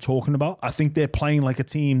teams I'm talking about, I think they're playing like a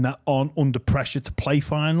team that aren't under pressure to play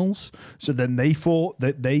finals. So then they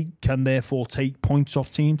can therefore take points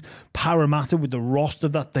off teams. Parramatta, with the roster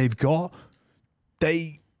that they've got,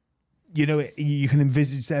 you can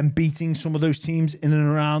envisage them beating some of those teams in and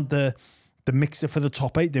around the mixer for the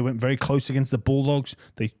top 8. They went very close against the Bulldogs.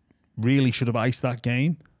 They really should have iced that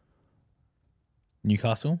game.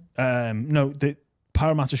 Newcastle? No, the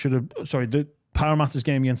Parramatta should have. Sorry, the Parramatta's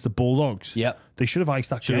game against the Bulldogs. Yep. They should have iced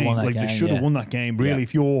that Should've game. won that Like game, they should have won that game. Really,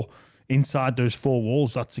 if you're inside those four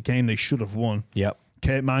walls, that's a game they should have won. Yep.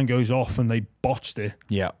 Kurt Mann goes off and they botched it.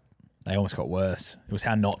 Yep. They almost got worse. It was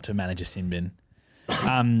how not to manage a sin bin.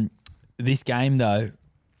 This game, though,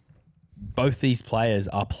 both these players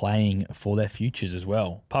are playing for their futures as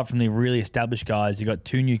well. Apart from the really established guys, you've got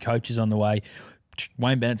 2 new coaches on the way.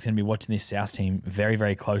 Wayne Bennett's going to be watching this South team very,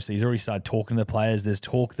 very closely. He's already started talking to the players. There's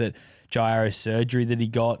talk that Jairo's surgery that he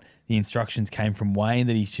got, the instructions came from Wayne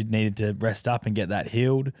that he needed to rest up and get that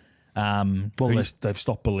healed. They've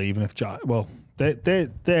stopped believing if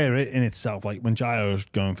they're in itself. Like when Jairo's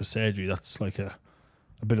going for surgery, that's like a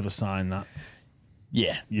bit of a sign that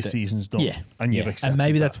your season's done. Yeah, and you've accepted. And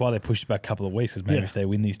maybe that. that's why they pushed it back a couple of weeks. Because maybe if they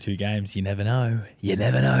win these 2 games, you never know. You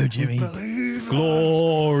never know, Jimmy.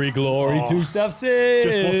 Glory to South Sydney.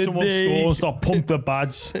 Just watch someone score and start pump the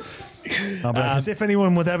badge. I'll be like, as if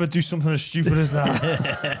anyone would ever do something as stupid as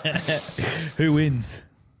that. Who wins?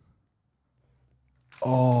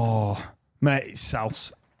 Oh, mate, it's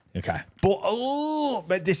Souths. Okay.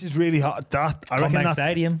 But this is really hard. I reckon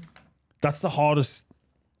Stadium. That's the hardest.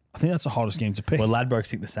 I think that's the hardest game to pick. Well, Ladbrokes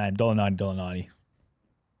think the same. $1.90, $1.90.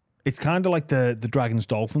 It's kind of like the Dragons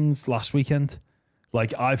Dolphins last weekend.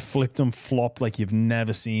 Like I flipped and flopped like you've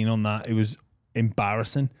never seen on that. It was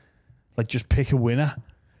embarrassing. Like just pick a winner.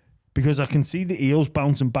 Because I can see the Eels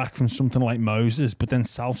bouncing back from something like Moses, but then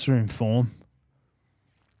Souths are in form.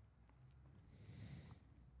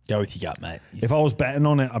 Go with your gut, mate. If I was betting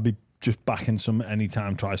on it, I'd be just backing some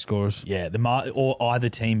anytime try scorers. Yeah, or either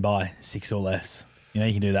team by 6 or less. You know,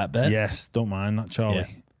 you can do that bet. Yes, don't mind that,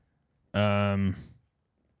 Charlie. Yeah.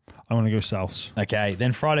 I want to go Souths. Okay,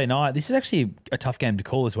 then Friday night. This is actually a tough game to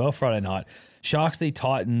call as well, Friday night. Sharks v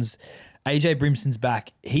Titans. AJ Brimson's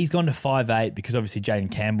back. He's gone to 5'8" because obviously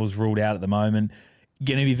Jaden Campbell's ruled out at the moment.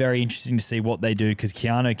 Going to be very interesting to see what they do because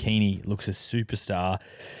Keanu Keeney looks a superstar.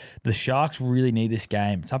 The Sharks really need this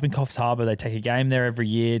game. It's up in Coffs Harbour. They take a game there every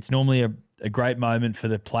year. It's normally a great moment for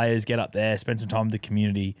the players. Get up there, spend some time with the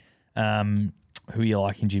community. Who are you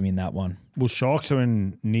liking, Jimmy, in that one? Well, Sharks are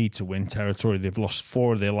in need to win territory. They've lost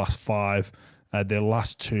 4 of their last 5. Their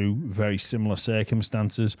last 2, very similar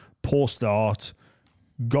circumstances. Poor start.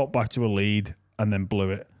 got back to a lead and then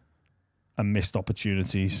blew it and missed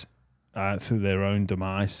opportunities through their own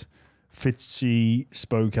demise. Fitzy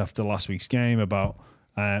spoke after last week's game about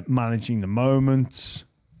managing the moments.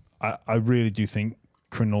 I really do think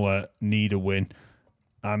Cronulla need a win.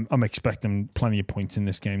 I'm expecting plenty of points in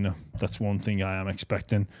this game, though. That's one thing I am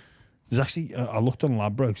expecting. There's actually, I looked on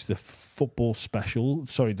Ladbrokes, the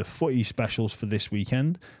footy specials for this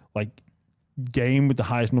weekend. Like, game with the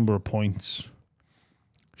highest number of points,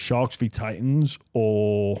 Sharks v Titans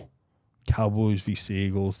or Cowboys v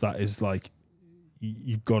Seagulls. That is like,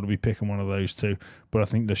 you've got to be picking one of those two. But I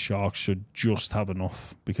think the Sharks should just have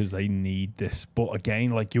enough because they need this. But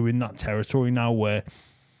again, like, you're in that territory now where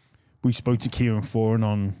we spoke to Kieran Foran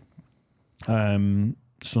on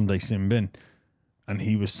Sunday Simbin, and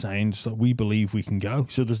he was saying that we believe we can go.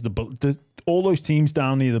 So there's all those teams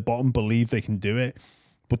down near the bottom believe they can do it,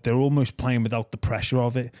 but they're almost playing without the pressure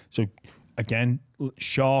of it. So again,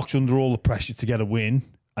 Sharks under all the pressure to get a win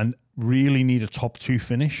and really need a top 2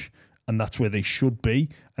 finish, and that's where they should be.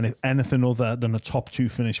 And if anything other than a top 2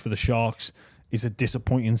 finish for the Sharks is a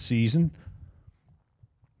disappointing season,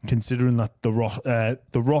 considering that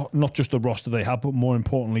not just the roster they have, but more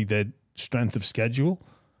importantly their strength of schedule.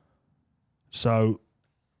 So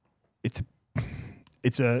it's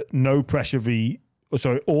a no pressure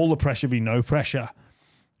all the pressure v no pressure.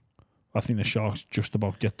 I think the Sharks just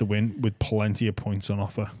about get the win with plenty of points on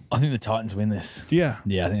offer. I think the Titans win this. Yeah.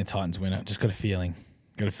 Yeah, I think the Titans win it. Just got a feeling.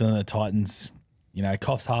 Got a feeling the Titans,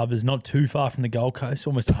 Coffs Harbour's not too far from the Gold Coast,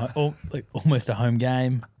 almost a home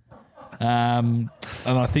game. And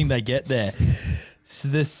I think they get there. So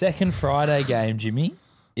the second Friday game, Jimmy,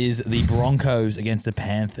 is the Broncos against the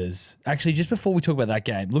Panthers. Actually, just before we talk about that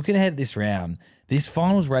game, looking ahead at this round, this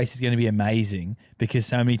finals race is going to be amazing because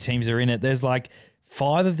so many teams are in it. There's like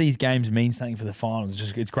 5 of these games mean something for the finals.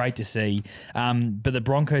 It's great to see. But the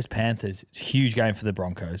Broncos-Panthers, it's a huge game for the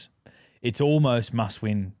Broncos. It's almost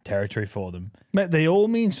must-win territory for them. Mate, they all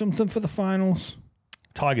mean something for the finals.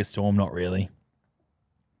 Tiger Storm, not really.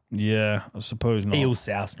 Yeah, I suppose not. Eels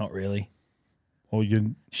South, not really. Or you're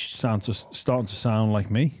starting to sound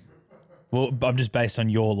like me. Well, I'm just based on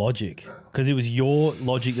your logic. Because it was your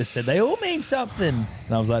logic that said they all mean something.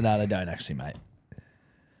 And I was like, no, they don't actually, mate.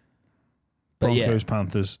 But Broncos,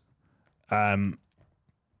 Panthers.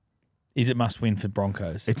 Is it must win for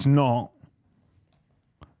Broncos? It's not.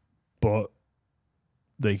 But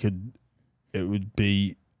it would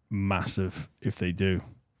be massive if they do.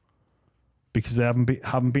 Because they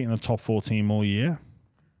haven't beaten a top 4 team all year.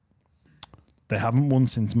 They haven't won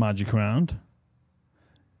since Magic Round.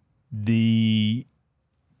 The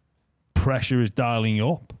pressure is dialing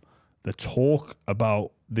up. The talk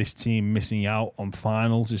about this team missing out on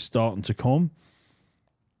finals is starting to come.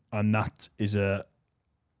 And that is a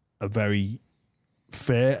very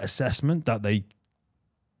fair assessment that they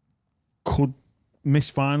could miss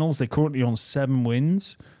finals. They're currently on 7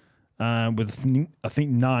 wins with, I think,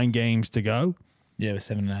 9 games to go. Yeah, with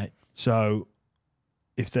 7 and 8. So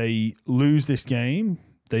if they lose this game,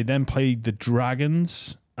 they then play the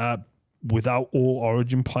Dragons without all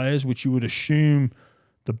Origin players, which you would assume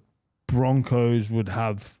the Broncos would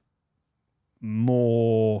have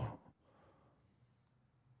more,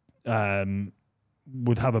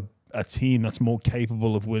 would have a team that's more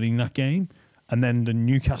capable of winning that game. And then the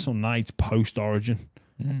Newcastle Knights post-Origin.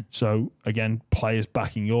 Mm. So, again, players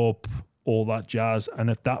backing up, all that jazz. And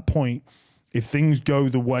at that point, if things go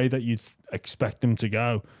the way that you expect them to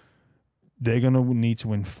go, they're going to need to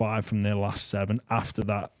win 5 from their last 7 after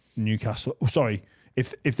that Newcastle. Sorry,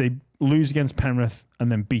 if they lose against Penrith and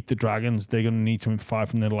then beat the Dragons, they're going to need to win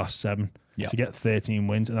 5 from their last 7 to get 13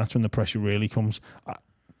 wins. And that's when the pressure really comes.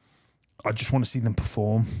 I just want to see them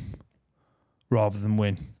perform rather than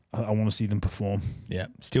win. I want to see them perform. Yeah.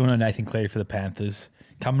 Still no Nathan Cleary for the Panthers.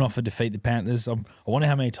 Coming off a defeat, the Panthers, I wonder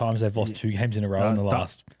how many times they've lost 2 games in a row in the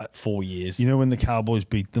last 4 years. You know, when the Cowboys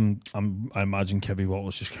beat them, I imagine Kevin Watt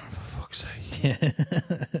was just going, for fuck's sake. Yeah.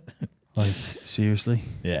 Like, seriously?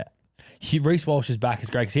 Yeah. Reece Walsh is back. It's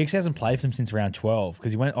great because he actually hasn't played for them since round 12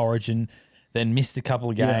 because he went Origin, then missed a couple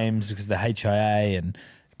of games because of the HIA, and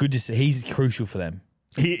good to see. He's crucial for them.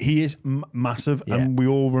 He is massive, and we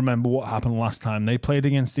all remember what happened last time they played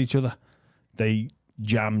against each other. They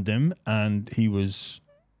jammed him, and he was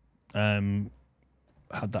had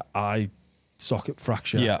that eye socket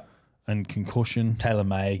fracture and concussion. Taylor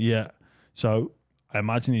May. Yeah. So I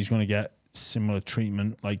imagine he's going to get similar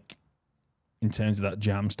treatment, like in terms of that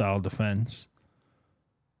jam style defense.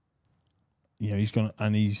 You know, he's going to,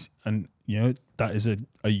 and you know, that is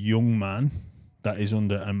a young man that is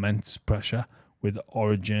under immense pressure with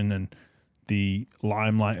Origin and the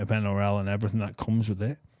limelight of NRL and everything that comes with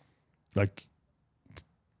it.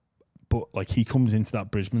 But he comes into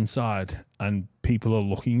that Brisbane side, and people are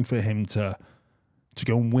looking for him to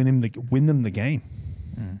go and win them the game.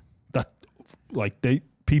 That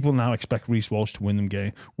people now expect Reece Walsh to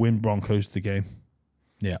win Broncos the game.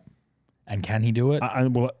 Yeah, and can he do it?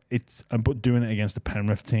 But doing it against the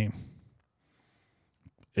Penrith team,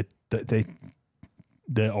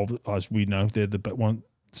 they're as we know they're the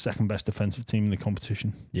second best defensive team in the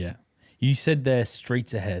competition. Yeah, you said they're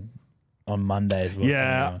streets ahead on Monday as well.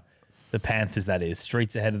 Yeah. The Panthers, that is,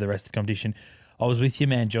 streets ahead of the rest of the competition. I was with your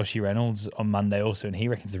man, Joshy Reynolds, on Monday also, and he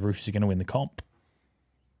reckons the Roosters are going to win the comp.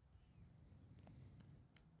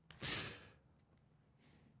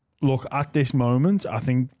 Look, at this moment, I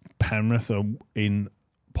think Penrith are in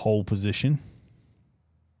pole position.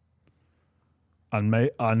 And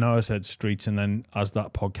I know I said streets, and then as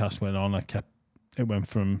that podcast went on, it went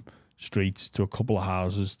from streets to a couple of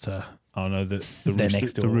houses to, I know that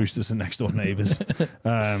the Roosters are next door neighbours.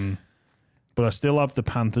 But I still have the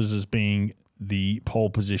Panthers as being the pole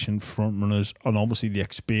position front runners, and obviously the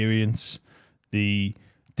experience, the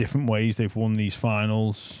different ways they've won these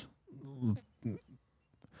finals.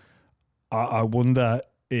 I wonder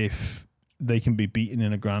if they can be beaten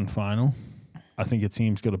in a grand final. I think a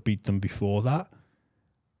team's got to beat them before that,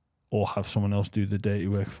 or have someone else do the dirty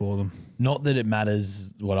work for them. Not that it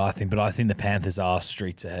matters what I think, but I think the Panthers are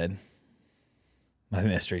streets ahead. I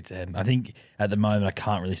think they're streets ahead. I think at the moment I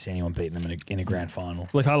can't really see anyone beating them in a grand final.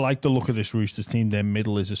 I like the look of this Roosters team. Their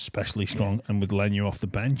middle is especially strong, and with Leniu off the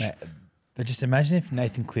bench. But just imagine if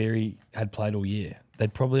Nathan Cleary had played all year.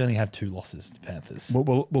 They'd probably only have 2 losses, the Panthers.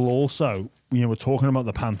 Well, also, we're talking about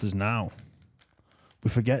the Panthers now. We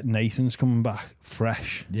forget Nathan's coming back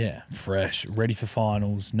fresh. Yeah, fresh, ready for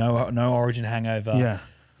finals. No Origin hangover. Yeah.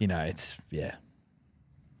 It's going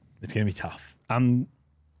to be tough. And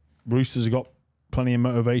Roosters have got plenty of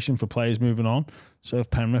motivation for players moving on. So if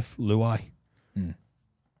Penrith, Luai.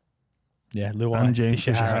 Yeah, Luai. And James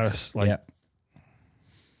Fisher-Harris.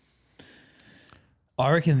 I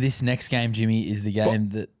reckon this next game, Jimmy, is the game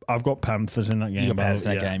that... I've got Panthers in that game. You got Panthers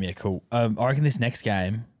in that game, yeah, cool. I reckon this next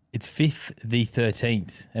game, it's 5th the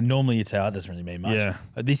 13th. And normally you'd say, it doesn't really mean much. Yeah.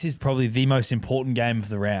 But this is probably the most important game of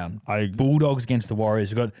the round. Bulldogs against the Warriors.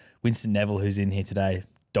 We've got Winston Neville, who's in here today,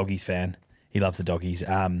 Doggies fan. He loves the Doggies.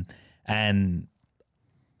 And...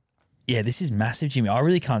 yeah, this is massive, Jimmy. I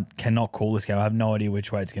really cannot call this game. I have no idea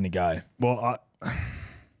which way it's going to go. Well,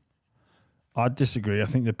 I disagree. I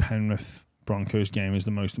think the Penrith Broncos game is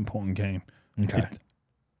the most important game. Okay.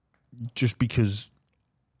 Just because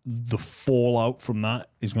the fallout from that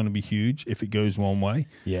is going to be huge if it goes one way.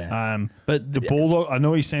 Yeah. But the Bulldog, I know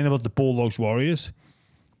what he's saying about the Bulldogs Warriors.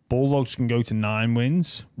 Bulldogs can go to 9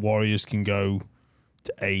 wins. Warriors can go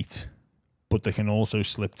to 8, but they can also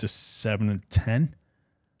slip to 7 and 10.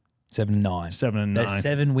 7 and 9. 7 and 9. There's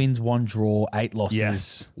 7 wins, 1 draw, 8 losses.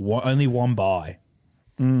 Yes. Only 1 bye.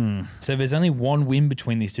 So there's only 1 win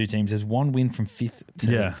between these two teams. There's 1 win from 5th to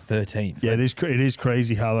 13th. Yeah, it is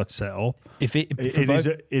crazy how that's set up.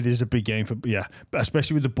 It is a big game for but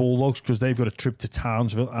especially with the Bulldogs, because they've got a trip to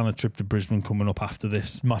Townsville and a trip to Brisbane coming up after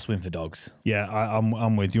this. Must win for Dogs. Yeah,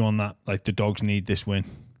 I'm with you on that. The Dogs need this win,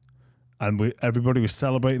 and everybody was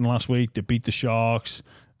celebrating last week. They beat the Sharks.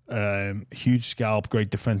 Huge scalp,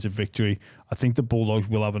 great defensive victory. I think the Bulldogs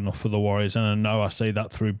will have enough for the Warriors, and I know I say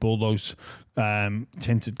that through Bulldogs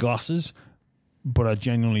tinted glasses, but I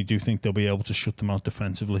genuinely do think they'll be able to shut them out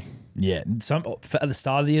defensively. Yeah, at the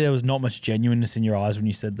start of the year there was not much genuineness in your eyes when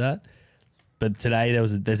you said that, but today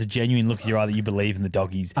there's a genuine look in your eye that you believe in the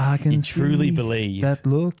Doggies. I can you truly see believe that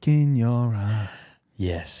look in your eye.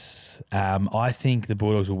 Yes, I think the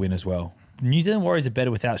Bulldogs will win as well. New Zealand Warriors are better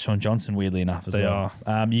without Sean Johnson, weirdly enough, as well.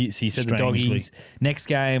 They are. So you said Strangely. the Doggies. Next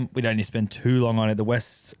game, we don't need to spend too long on it. The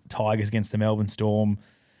West Tigers against the Melbourne Storm.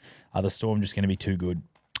 Are the Storm just going to be too good?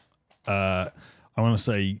 I want to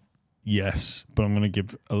say yes, but I'm going to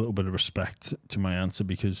give a little bit of respect to my answer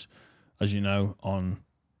because, as you know, on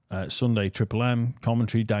Sunday, Triple M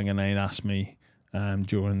commentary, Danganane asked me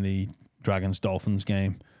during the Dragons-Dolphins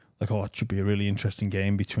game, it should be a really interesting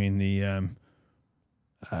game between the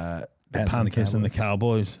Panthers and the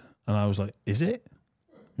Cowboys. And I was like, is it?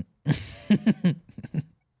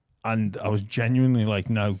 And I was genuinely like,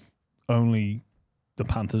 no, only the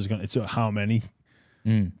Panthers are going to. It's how many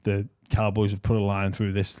the Cowboys have put a line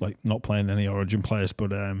through this, not playing any Origin players.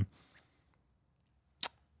 But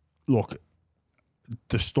look,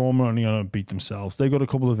 the Storm are only going to beat themselves. They've got a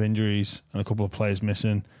couple of injuries and a couple of players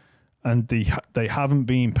missing. And they haven't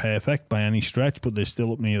been perfect by any stretch, but they're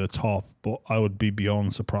still up near the top. But I would be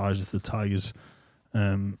beyond surprised if the Tigers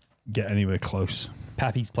get anywhere close.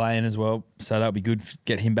 Pappy's playing as well, so that'll be good.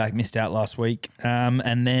 Get him back. Missed out last week.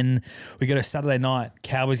 And then we got a Saturday night,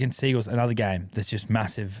 Cowboys against Seagulls, another game that's just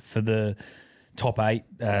massive for the top 8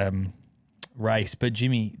 race. But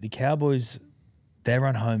Jimmy, the Cowboys, their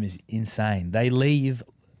run home is insane. They leave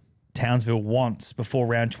Townsville once before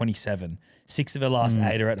round 27. 6 of their last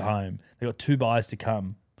 8 are at home. They've got 2 byes to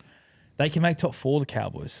come. They can make top 4, the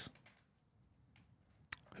Cowboys.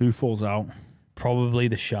 Who falls out? Probably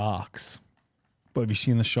the Sharks. But have you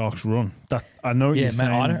seen the Sharks run? That I know what you're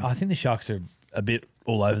saying. I think the Sharks are a bit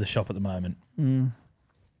all over the shop at the moment.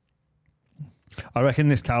 I reckon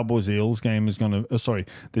this Cowboys Eels game is going to...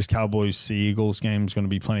 this Cowboys Sea Eagles game is going to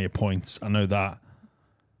be plenty of points. I know that.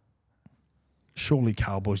 Surely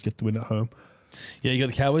Cowboys get the win at home. Yeah, you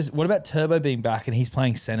got the Cowboys. What about Turbo being back and he's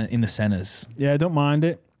playing center in the centres? Yeah, I don't mind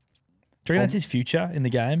it. Do you reckon that's his future in the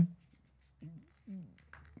game?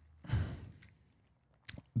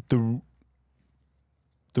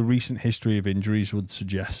 The recent history of injuries would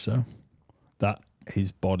suggest so, that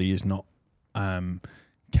his body is not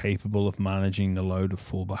capable of managing the load of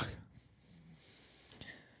fullback.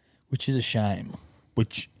 Which is a shame.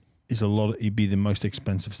 Which is a lot. He'd be the most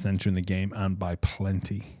expensive centre in the game, and by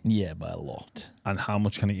plenty. Yeah, by a lot. And how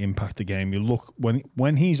much can he impact the game? You look,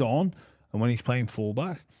 when he's on and when he's playing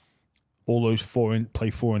fullback, all those 4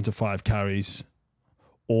 into 5 carries,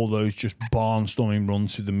 all those just barnstorming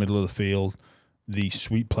runs through the middle of the field, the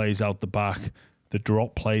sweep plays out the back, the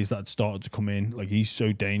drop plays that started to come in. Like, he's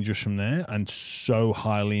so dangerous from there and so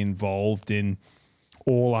highly involved in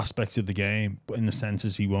all aspects of the game, but in the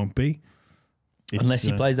centres he won't be. Unless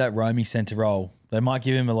he plays that roaming centre role. They might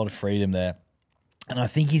give him a lot of freedom there. And I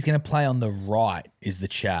think he's going to play on the right is the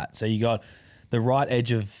chat. So you got the right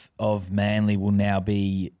edge of Manly will now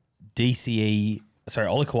be Olakau'atu,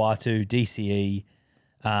 DCE,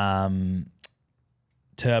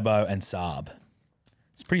 Turbo and Saab.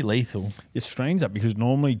 It's pretty lethal. It's strange that because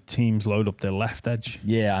normally teams load up their left edge.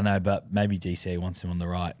 Yeah, I know, but maybe DCE wants him on the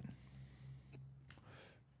right.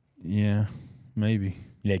 Yeah, maybe.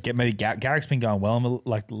 Yeah, maybe Garrick's been going well on the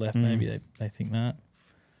left. Maybe they think that.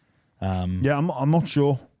 Yeah, I'm not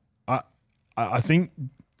sure. I think,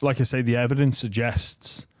 like I say, the evidence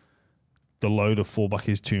suggests the load of fullback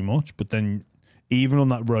is too much. But then, even on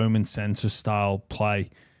that Roman centre style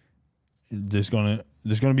play, there's gonna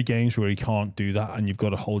be games where he can't do that, and you've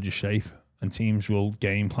got to hold your shape, and teams will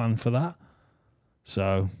game plan for that.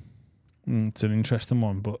 So it's an interesting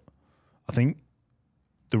one, but I think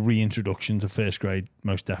the reintroduction to first grade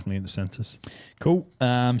most definitely in the centres. Cool.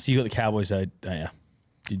 So you got the Cowboys, though, don't you?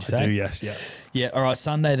 Did you say? I do, yes, yeah. Yeah, all right,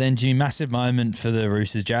 Sunday then, Jimmy, massive moment for the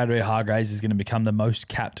Roosters. Jared Hargraves is going to become the most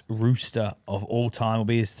capped Rooster of all time. It'll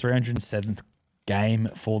be his 307th game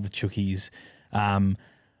for the Chookies.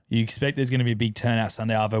 You expect there's going to be a big turnout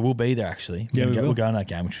Sunday. Arvo will be there, actually. Yeah, we'll go in that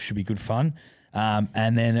game, which should be good fun.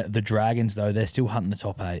 And then the Dragons, though, they're still hunting the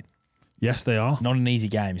top 8. Yes, they are. It's not an easy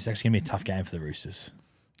game. It's actually going to be a tough game for the Roosters.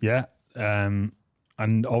 Yeah.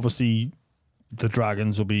 And obviously the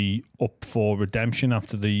Dragons will be up for redemption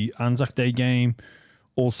after the Anzac Day game.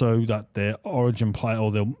 Also that their origin play,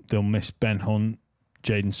 or they'll miss Ben Hunt,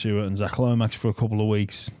 Jaden Stewart and Zach Lomax for a couple of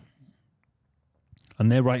weeks.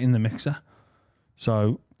 And they're right in the mixer.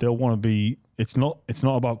 So they'll want to be, it's not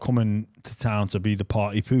about coming to town to be the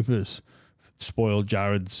party poopers, spoil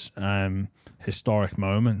Jared's historic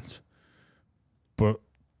moment. But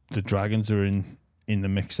the Dragons are in the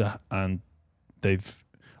mixer, and I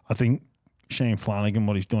think Shane Flanagan,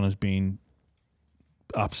 what he's done has been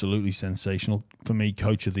absolutely sensational. For me,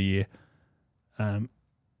 Coach of the Year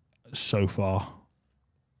so far.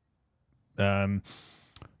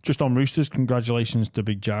 Just on Roosters, congratulations to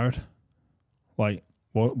Big Jared. Like,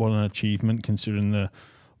 what an achievement considering the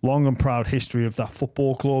long and proud history of that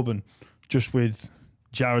football club, and just with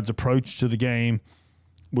Jared's approach to the game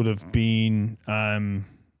would have been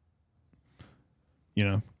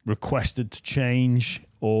requested to change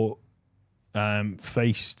or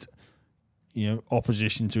faced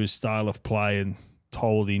opposition to his style of play and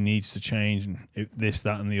told he needs to change and this,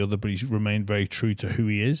 that and the other, but he's remained very true to who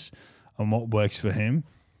he is and what works for him.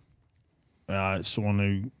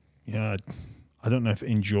 Someone who I don't know if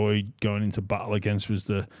enjoyed going into battle against is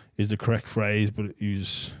the correct phrase, but he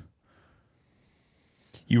was...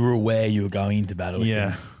 You were aware you were going into battle with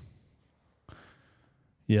him.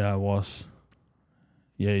 Yeah, I was.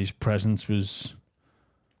 Yeah, his presence was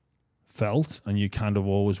felt, and you kind of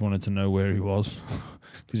always wanted to know where he was,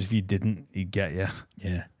 because if you didn't, he'd get you.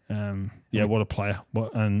 Yeah. What a player!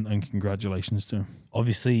 And congratulations to him.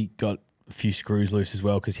 Obviously, got a few screws loose as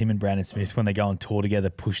well, because him and Brandon Smith, when they go on tour together,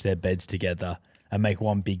 push their beds together and make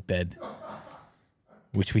one big bed.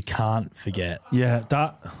 which we can't forget. Yeah,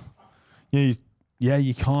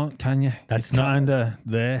 you can't, can you? That's it's kind of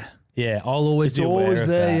there. Yeah, I'll always be aware always of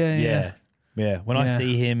there, that. Yeah. When I Yeah.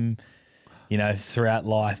 see him, throughout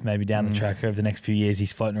life, maybe down the track over the next few years,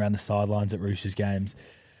 he's floating around the sidelines at Roosters games.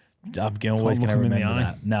 I'm always going to look him in the remember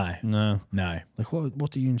eye. that. No. Like,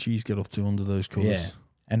 what do you and Cheese get up to under those colours? Yeah.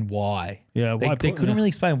 And why? Yeah, why They couldn't really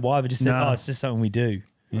explain why, but just said, it's just something we do.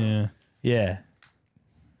 Yeah. Yeah.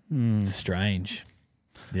 It's strange.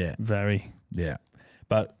 Yeah. Very. Yeah.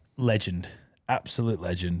 But legend. Absolute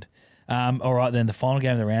legend. All right, then the final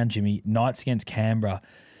game of the round, Jimmy, Knights against Canberra.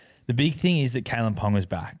 The big thing is that Kalen Ponga's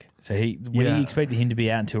back. So we expected him to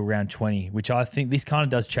be out until round 20, which I think this kind of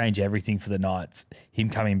does change everything for the Knights, him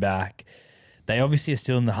coming back. They obviously are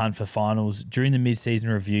still in the hunt for finals. During the mid-season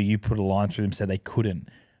review, you put a line through them, said they couldn't.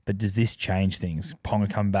 But does this change things? Ponga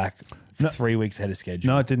come back 3 weeks ahead of schedule.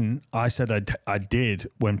 No, I didn't. I said I did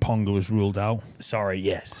when Ponga was ruled out. Sorry.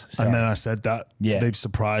 And then I said that they've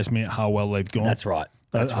surprised me at how well they've gone. That's right.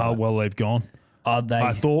 How well they've gone.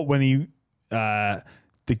 I thought when he...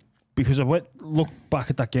 because I looked back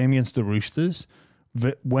at that game against the Roosters,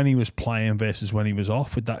 when he was playing versus when he was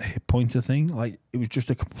off with that hip pointer thing, like it was just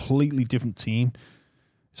a completely different team.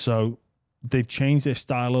 So they've changed their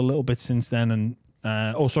style a little bit since then, and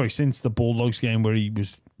since the Bulldogs game where he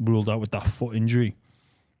was ruled out with that foot injury.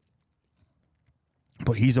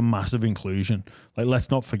 But he's a massive inclusion. Like, let's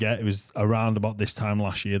not forget, it was around about this time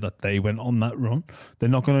last year that they went on that run. They're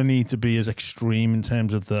not going to need to be as extreme in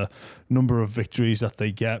terms of the number of victories that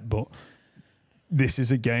they get, but this is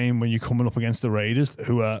a game when you're coming up against the Raiders,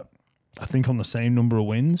 who are, I think, on the same number of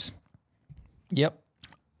wins. Yep.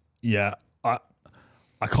 Yeah, I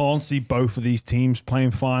can't see both of these teams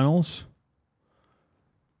playing finals,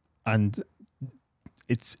 and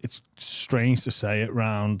it's strange to say it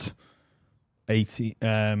round 18,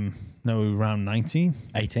 round 19?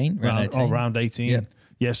 18? Round 18. Oh, round 18. Yep.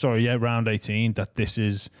 Yeah, round 18. That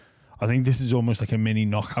I think this is almost like a mini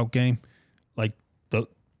knockout game. Like the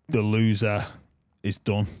loser is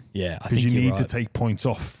done. Yeah, I because think you need right. to take points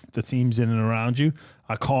off the teams in and around you.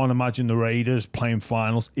 I can't imagine the Raiders playing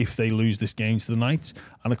finals if they lose this game to the Knights,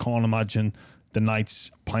 and I can't imagine the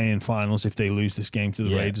Knights playing finals if they lose this game to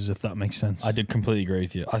the Raiders, if that makes sense. I did completely agree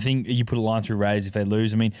with you. I think you put a line through Raiders if they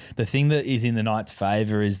lose. I mean, the thing that is in the Knights'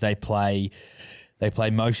 favour is they play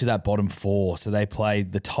most of that bottom four. So they play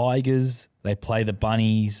the Tigers, they play the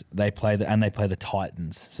Bunnies, they play the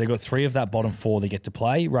Titans. So they've got three of that bottom four they get to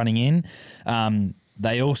play running in.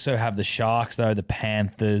 They also have the Sharks, though, the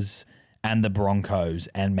Panthers, and the Broncos,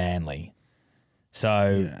 and Manly.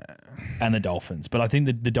 So, and the Dolphins. But I think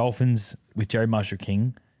the Dolphins, with Jerry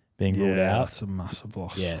Marshall-King being ruled out. That's a massive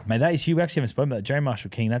loss. Yeah, mate, that is, you actually haven't spoken about that. Jerry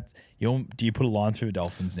Marshall-King, do you put a line through the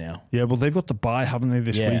Dolphins now? Yeah, well, they've got the bye, haven't they,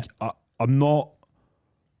 this week? I'm not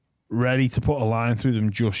ready to put a line through them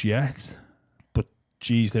just yet, but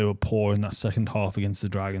geez, they were poor in that second half against the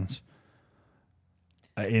Dragons.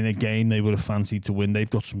 In a game they would have fancied to win. They've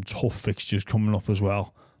got some tough fixtures coming up as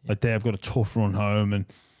well. Like, they have got a tough run home, and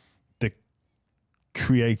the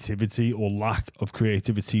creativity or lack of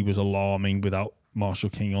creativity was alarming without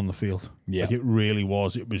Marshall-King on the field. Yeah. Like, it really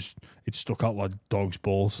was. It stuck out like dog's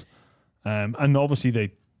balls. And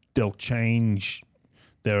obviously they'll change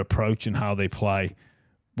their approach and how they play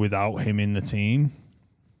without him in the team.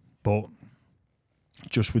 But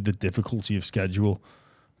just with the difficulty of schedule,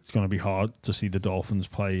 it's going to be hard to see the Dolphins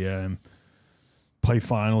play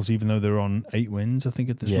finals, even though they're on 8 wins, I think,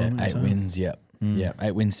 at this moment. 8 wins, yeah.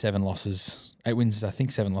 8 wins, 7 losses. 8 wins, I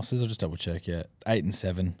think 7 losses. I'll just double check, 8 and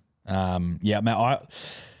 7.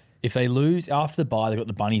 If they lose after the bye, they've got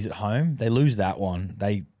the Bunnies at home. They lose that one.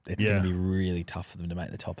 It's going to be really tough for them to make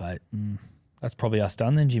the top 8. That's probably us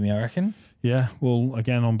done then, Jimmy, I reckon. Yeah, well,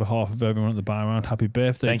 again, on behalf of everyone at the buy round, happy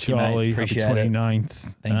birthday, Thank you, Charlie. mate. Appreciate happy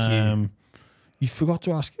 29th. Thank you. I forgot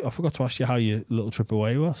to ask you how your little trip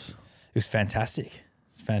away was. It was fantastic.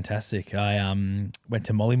 It's fantastic. I went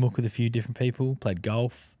to Mollymook with a few different people, played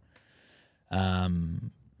golf,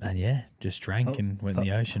 and just drank and went in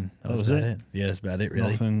the ocean. That was about it. Yeah, that's about it,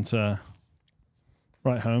 really. Nothing to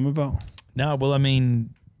write home about? No, well, I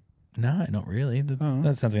mean, no, not really.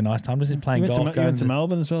 That sounds like a nice time. Just playing golf. You went to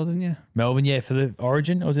Melbourne as well, didn't you? Melbourne, yeah, for the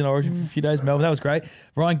Origin. I was in Origin for a few days. Melbourne, that was great.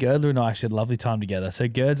 Ryan Girdler and I actually had a lovely time together. So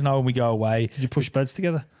Girds and I, when we go away... Did you push beds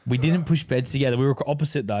together? We didn't push beds together. We were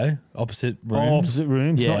opposite, though. Opposite rooms. Oh, opposite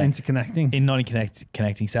rooms, not interconnecting. Not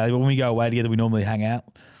connecting, sadly. But when we go away together, we normally hang out,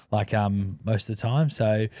 like most of the time.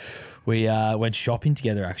 So we went shopping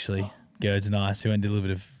together, actually, Girds and I. So we went and did a little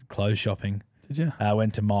bit of clothes shopping. Did you?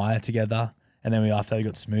 Went to Maya together. And then we got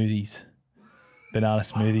smoothies. Banana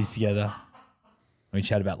smoothies together. We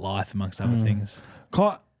chat about life, amongst other things.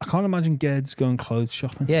 I can't imagine Ged's going clothes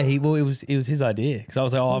shopping. Yeah, it was his idea because I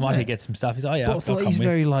was like, I might get some stuff. He's like, oh yeah, But I thought he's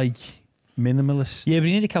very like minimalist. Yeah, but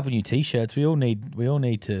you need a couple new t-shirts. We all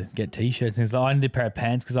need to get t-shirts. And he's like, I need a pair of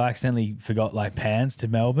pants because I accidentally forgot like pants to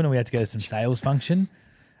Melbourne and we had to go to some sales function.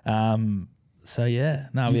 So yeah,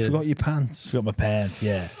 no, you forgot your pants. Forgot my pants.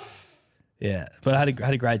 Yeah. Yeah, but I had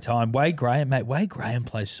a great time. Wade Graham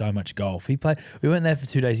plays so much golf. We went there for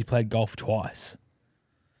 2 days. He played golf twice.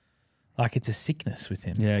 Like it's a sickness with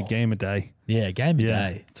him. Yeah, game a day. Yeah, game a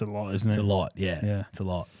day. It's a lot, isn't it? It's a lot. Yeah, it's a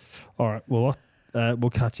lot. All right, well, we'll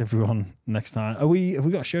catch everyone next time. Have we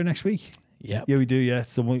got a show next week? Yeah, we do. Yeah,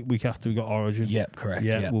 it's the week after we got Origin. Yep, correct.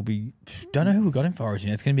 Yeah, yep. we'll be. Don't know who we got in for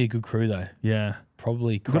Origin. It's going to be a good crew though. Yeah,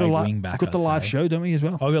 probably Craig Wingback. We've got the live show, don't we, as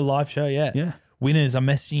well? I've got a live show. Yeah, yeah. Winners, I'm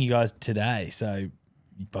messaging you guys today, so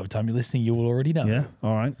by the time you're listening, you will already know. Yeah.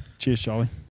 All right. Cheers, Charlie.